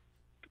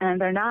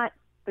 And they're not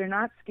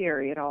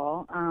scary at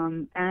all.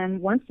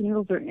 And once the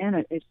needles are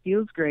in it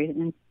feels great,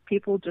 and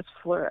people just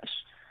flourish.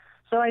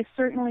 So I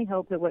certainly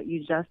hope that what you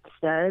just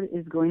said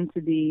is going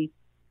to be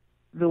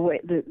the way,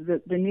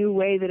 the new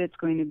way that it's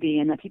going to be,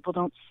 and that people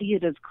don't see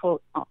it as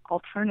quote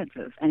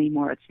alternative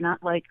anymore. It's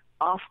not like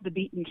off the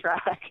beaten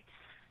track.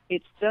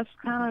 it's just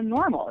kind of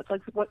normal. It's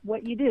like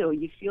what you do.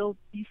 You feel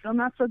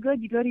not so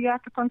good, you go to your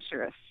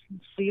acupuncturist,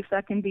 see if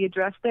that can be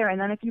addressed there. And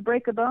then if you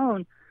break a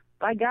bone,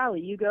 by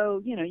golly, you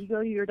go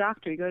to your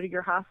doctor, you go to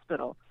your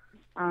hospital.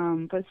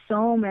 But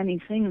so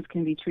many things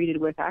can be treated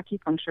with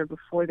acupuncture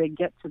before they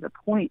get to the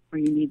point where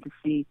you need to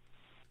see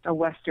a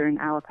Western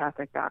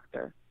allopathic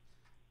doctor.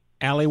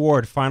 Allie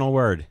Ward, final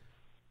word.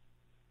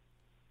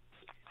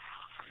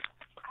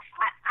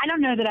 I don't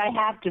know that I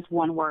have just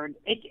one word.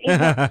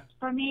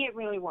 For me, it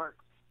really works.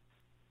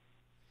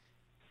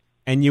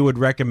 And you would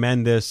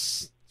recommend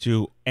this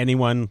to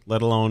anyone,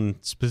 let alone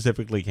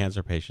specifically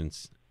cancer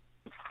patients?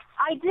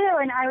 I do,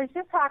 and I was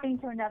just talking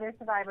to another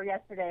survivor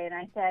yesterday, and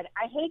I said,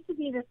 I hate to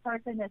be this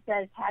person that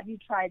says, have you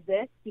tried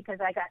this? Because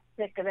I got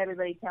sick of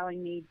everybody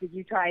telling me, did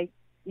you try,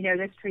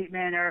 this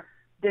treatment or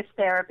this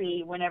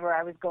therapy whenever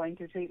I was going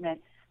through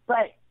treatment.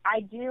 But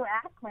I do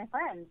ask my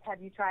friends,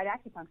 have you tried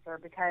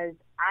acupuncture? Because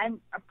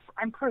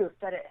I'm proof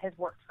that it has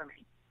worked for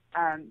me.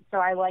 So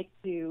I like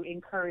to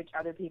encourage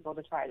other people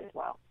to try it as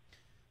well.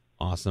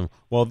 Awesome.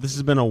 Well, this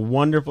has been a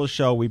wonderful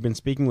show. We've been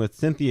speaking with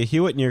Cynthia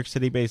Hewitt, New York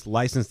City-based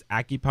licensed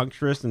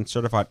acupuncturist and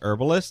certified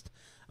herbalist.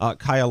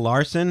 Kaya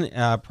Larson,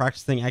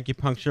 practicing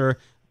acupuncture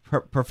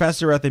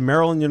professor at the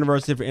Maryland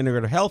University for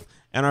Integrative Health.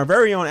 And our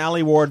very own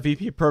Allie Ward,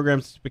 VP of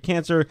Programs for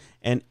Cancer,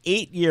 and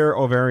 8-year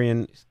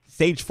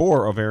stage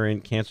 4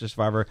 ovarian cancer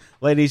survivor.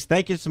 Ladies,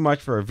 thank you so much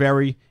for a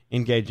very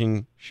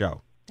engaging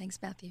show. Thanks,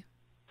 Matthew.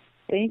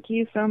 Thank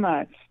you so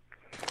much.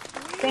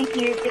 Thank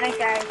you. Good night,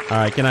 guys. All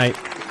right, good night.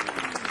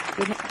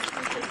 Good night.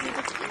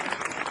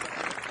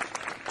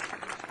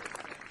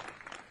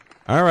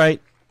 All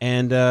right,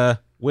 and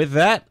with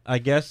that, I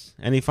guess,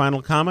 any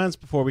final comments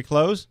before we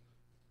close?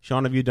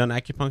 Sean, have you done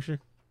acupuncture?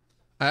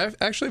 I've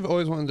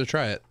always wanted to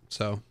try it,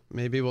 so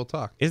maybe we'll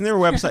talk. Isn't there a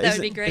website? That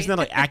would be great. Isn't that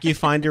like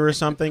AcuFinder or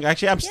something?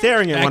 Actually, I'm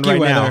staring at one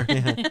right now.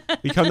 Yeah.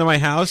 You come to my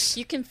house.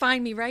 You can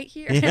find me right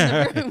here in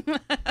the room.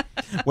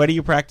 Where do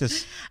you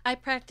practice? I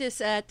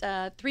practice at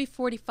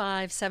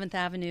 345 7th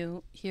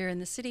Avenue here in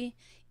the city,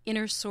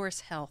 Inner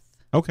Source Health.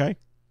 Okay.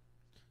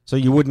 So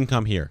you wouldn't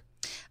come here?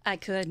 I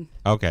could.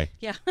 Okay.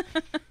 Yeah.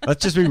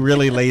 Let's just be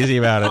really lazy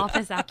about it.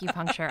 Office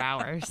acupuncture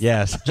hours.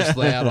 Yes. Just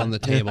lay out on the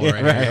table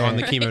right here on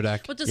the chemo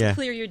deck. We'll just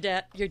clear your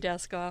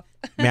desk off.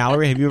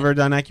 Mallory, have you ever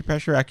done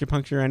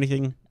acupuncture,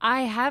 anything?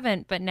 I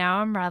haven't, but now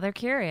I'm rather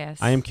curious.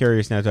 I am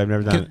curious now, so I've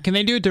never done it. Can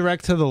they do it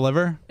direct to the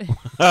liver?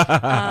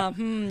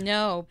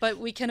 No, but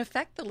we can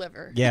affect the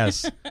liver.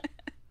 Yes.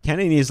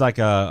 Kenny needs like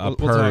a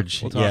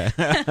purge. We'll talk.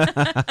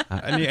 Yeah.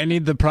 I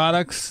need the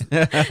products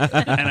and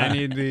I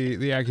need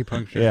the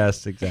acupuncture.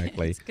 Yes,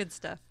 exactly. It's good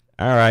stuff.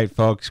 All right,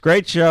 folks.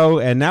 Great show.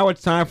 And now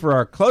it's time for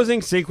our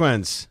closing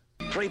sequence.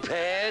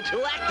 Prepare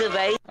to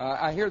activate.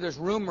 I hear there's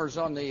rumors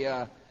on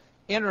the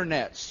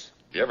internets.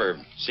 You ever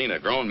seen a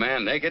grown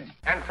man naked?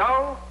 And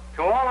so,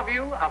 to all of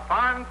you, a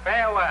fond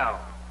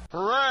farewell.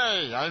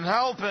 Hooray! I'm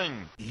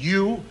helping.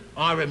 You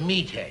are a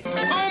meathead. Oh,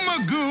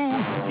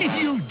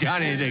 Magoo, you've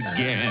done it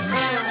again.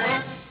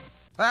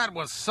 That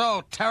was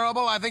so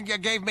terrible, I think you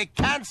gave me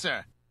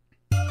cancer.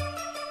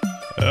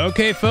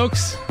 Okay,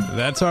 folks,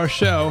 that's our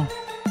show.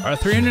 Our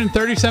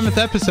 337th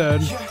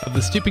episode of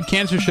the Stupid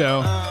Cancer Show.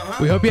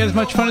 We hope you had as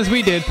much fun as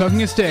we did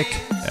poking a stick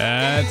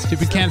at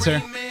Stupid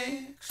Cancer.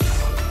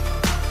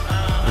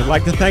 We'd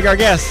like to thank our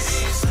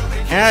guests,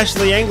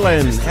 Ashley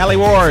England, Allie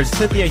Ward,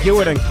 Cynthia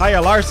Hewitt, and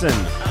Kaya Larson.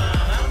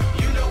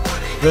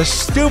 The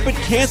Stupid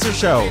Cancer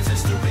Show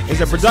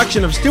is a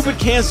production of Stupid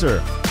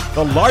Cancer,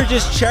 the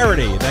largest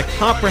charity that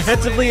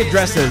comprehensively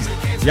addresses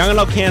young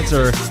adult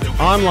cancer,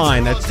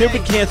 online at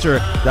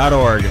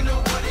stupidcancer.org.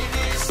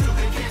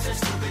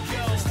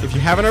 If you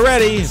haven't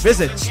already,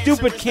 visit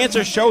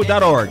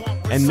stupidcancershow.org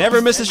and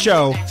never miss a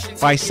show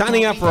by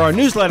signing up for our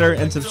newsletter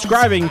and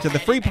subscribing to the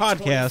free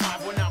podcast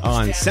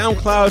on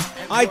SoundCloud,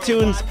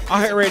 iTunes,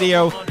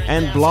 iHeartRadio,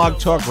 and Blog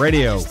Talk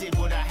Radio.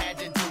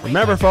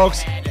 Remember,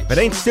 folks, if it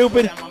ain't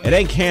stupid, it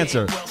ain't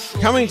cancer.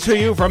 Coming to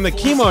you from the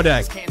chemo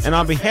deck, and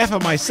on behalf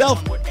of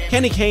myself,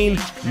 Kenny Kane,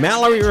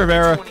 Mallory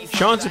Rivera,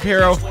 Sean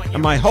Shapiro,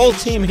 and my whole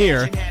team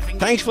here,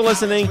 thanks for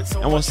listening,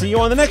 and we'll see you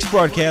on the next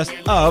broadcast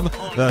of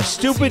The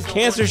Stupid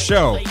Cancer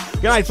Show.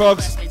 Good night,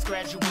 folks.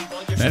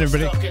 Night,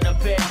 everybody.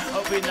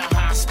 Up in the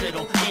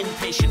hospital,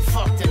 inpatient,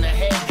 fucked in the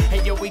head.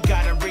 Hey, yo, we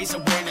gotta raise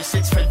awareness.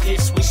 It's for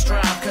this we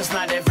strive. Cause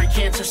not every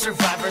cancer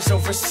survivor's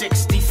over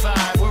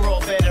 65. We're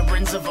all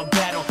veterans of a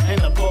battle,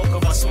 and the bulk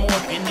of us more.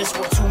 In this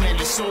world, too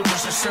many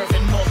soldiers are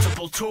serving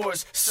multiple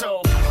tours.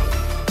 So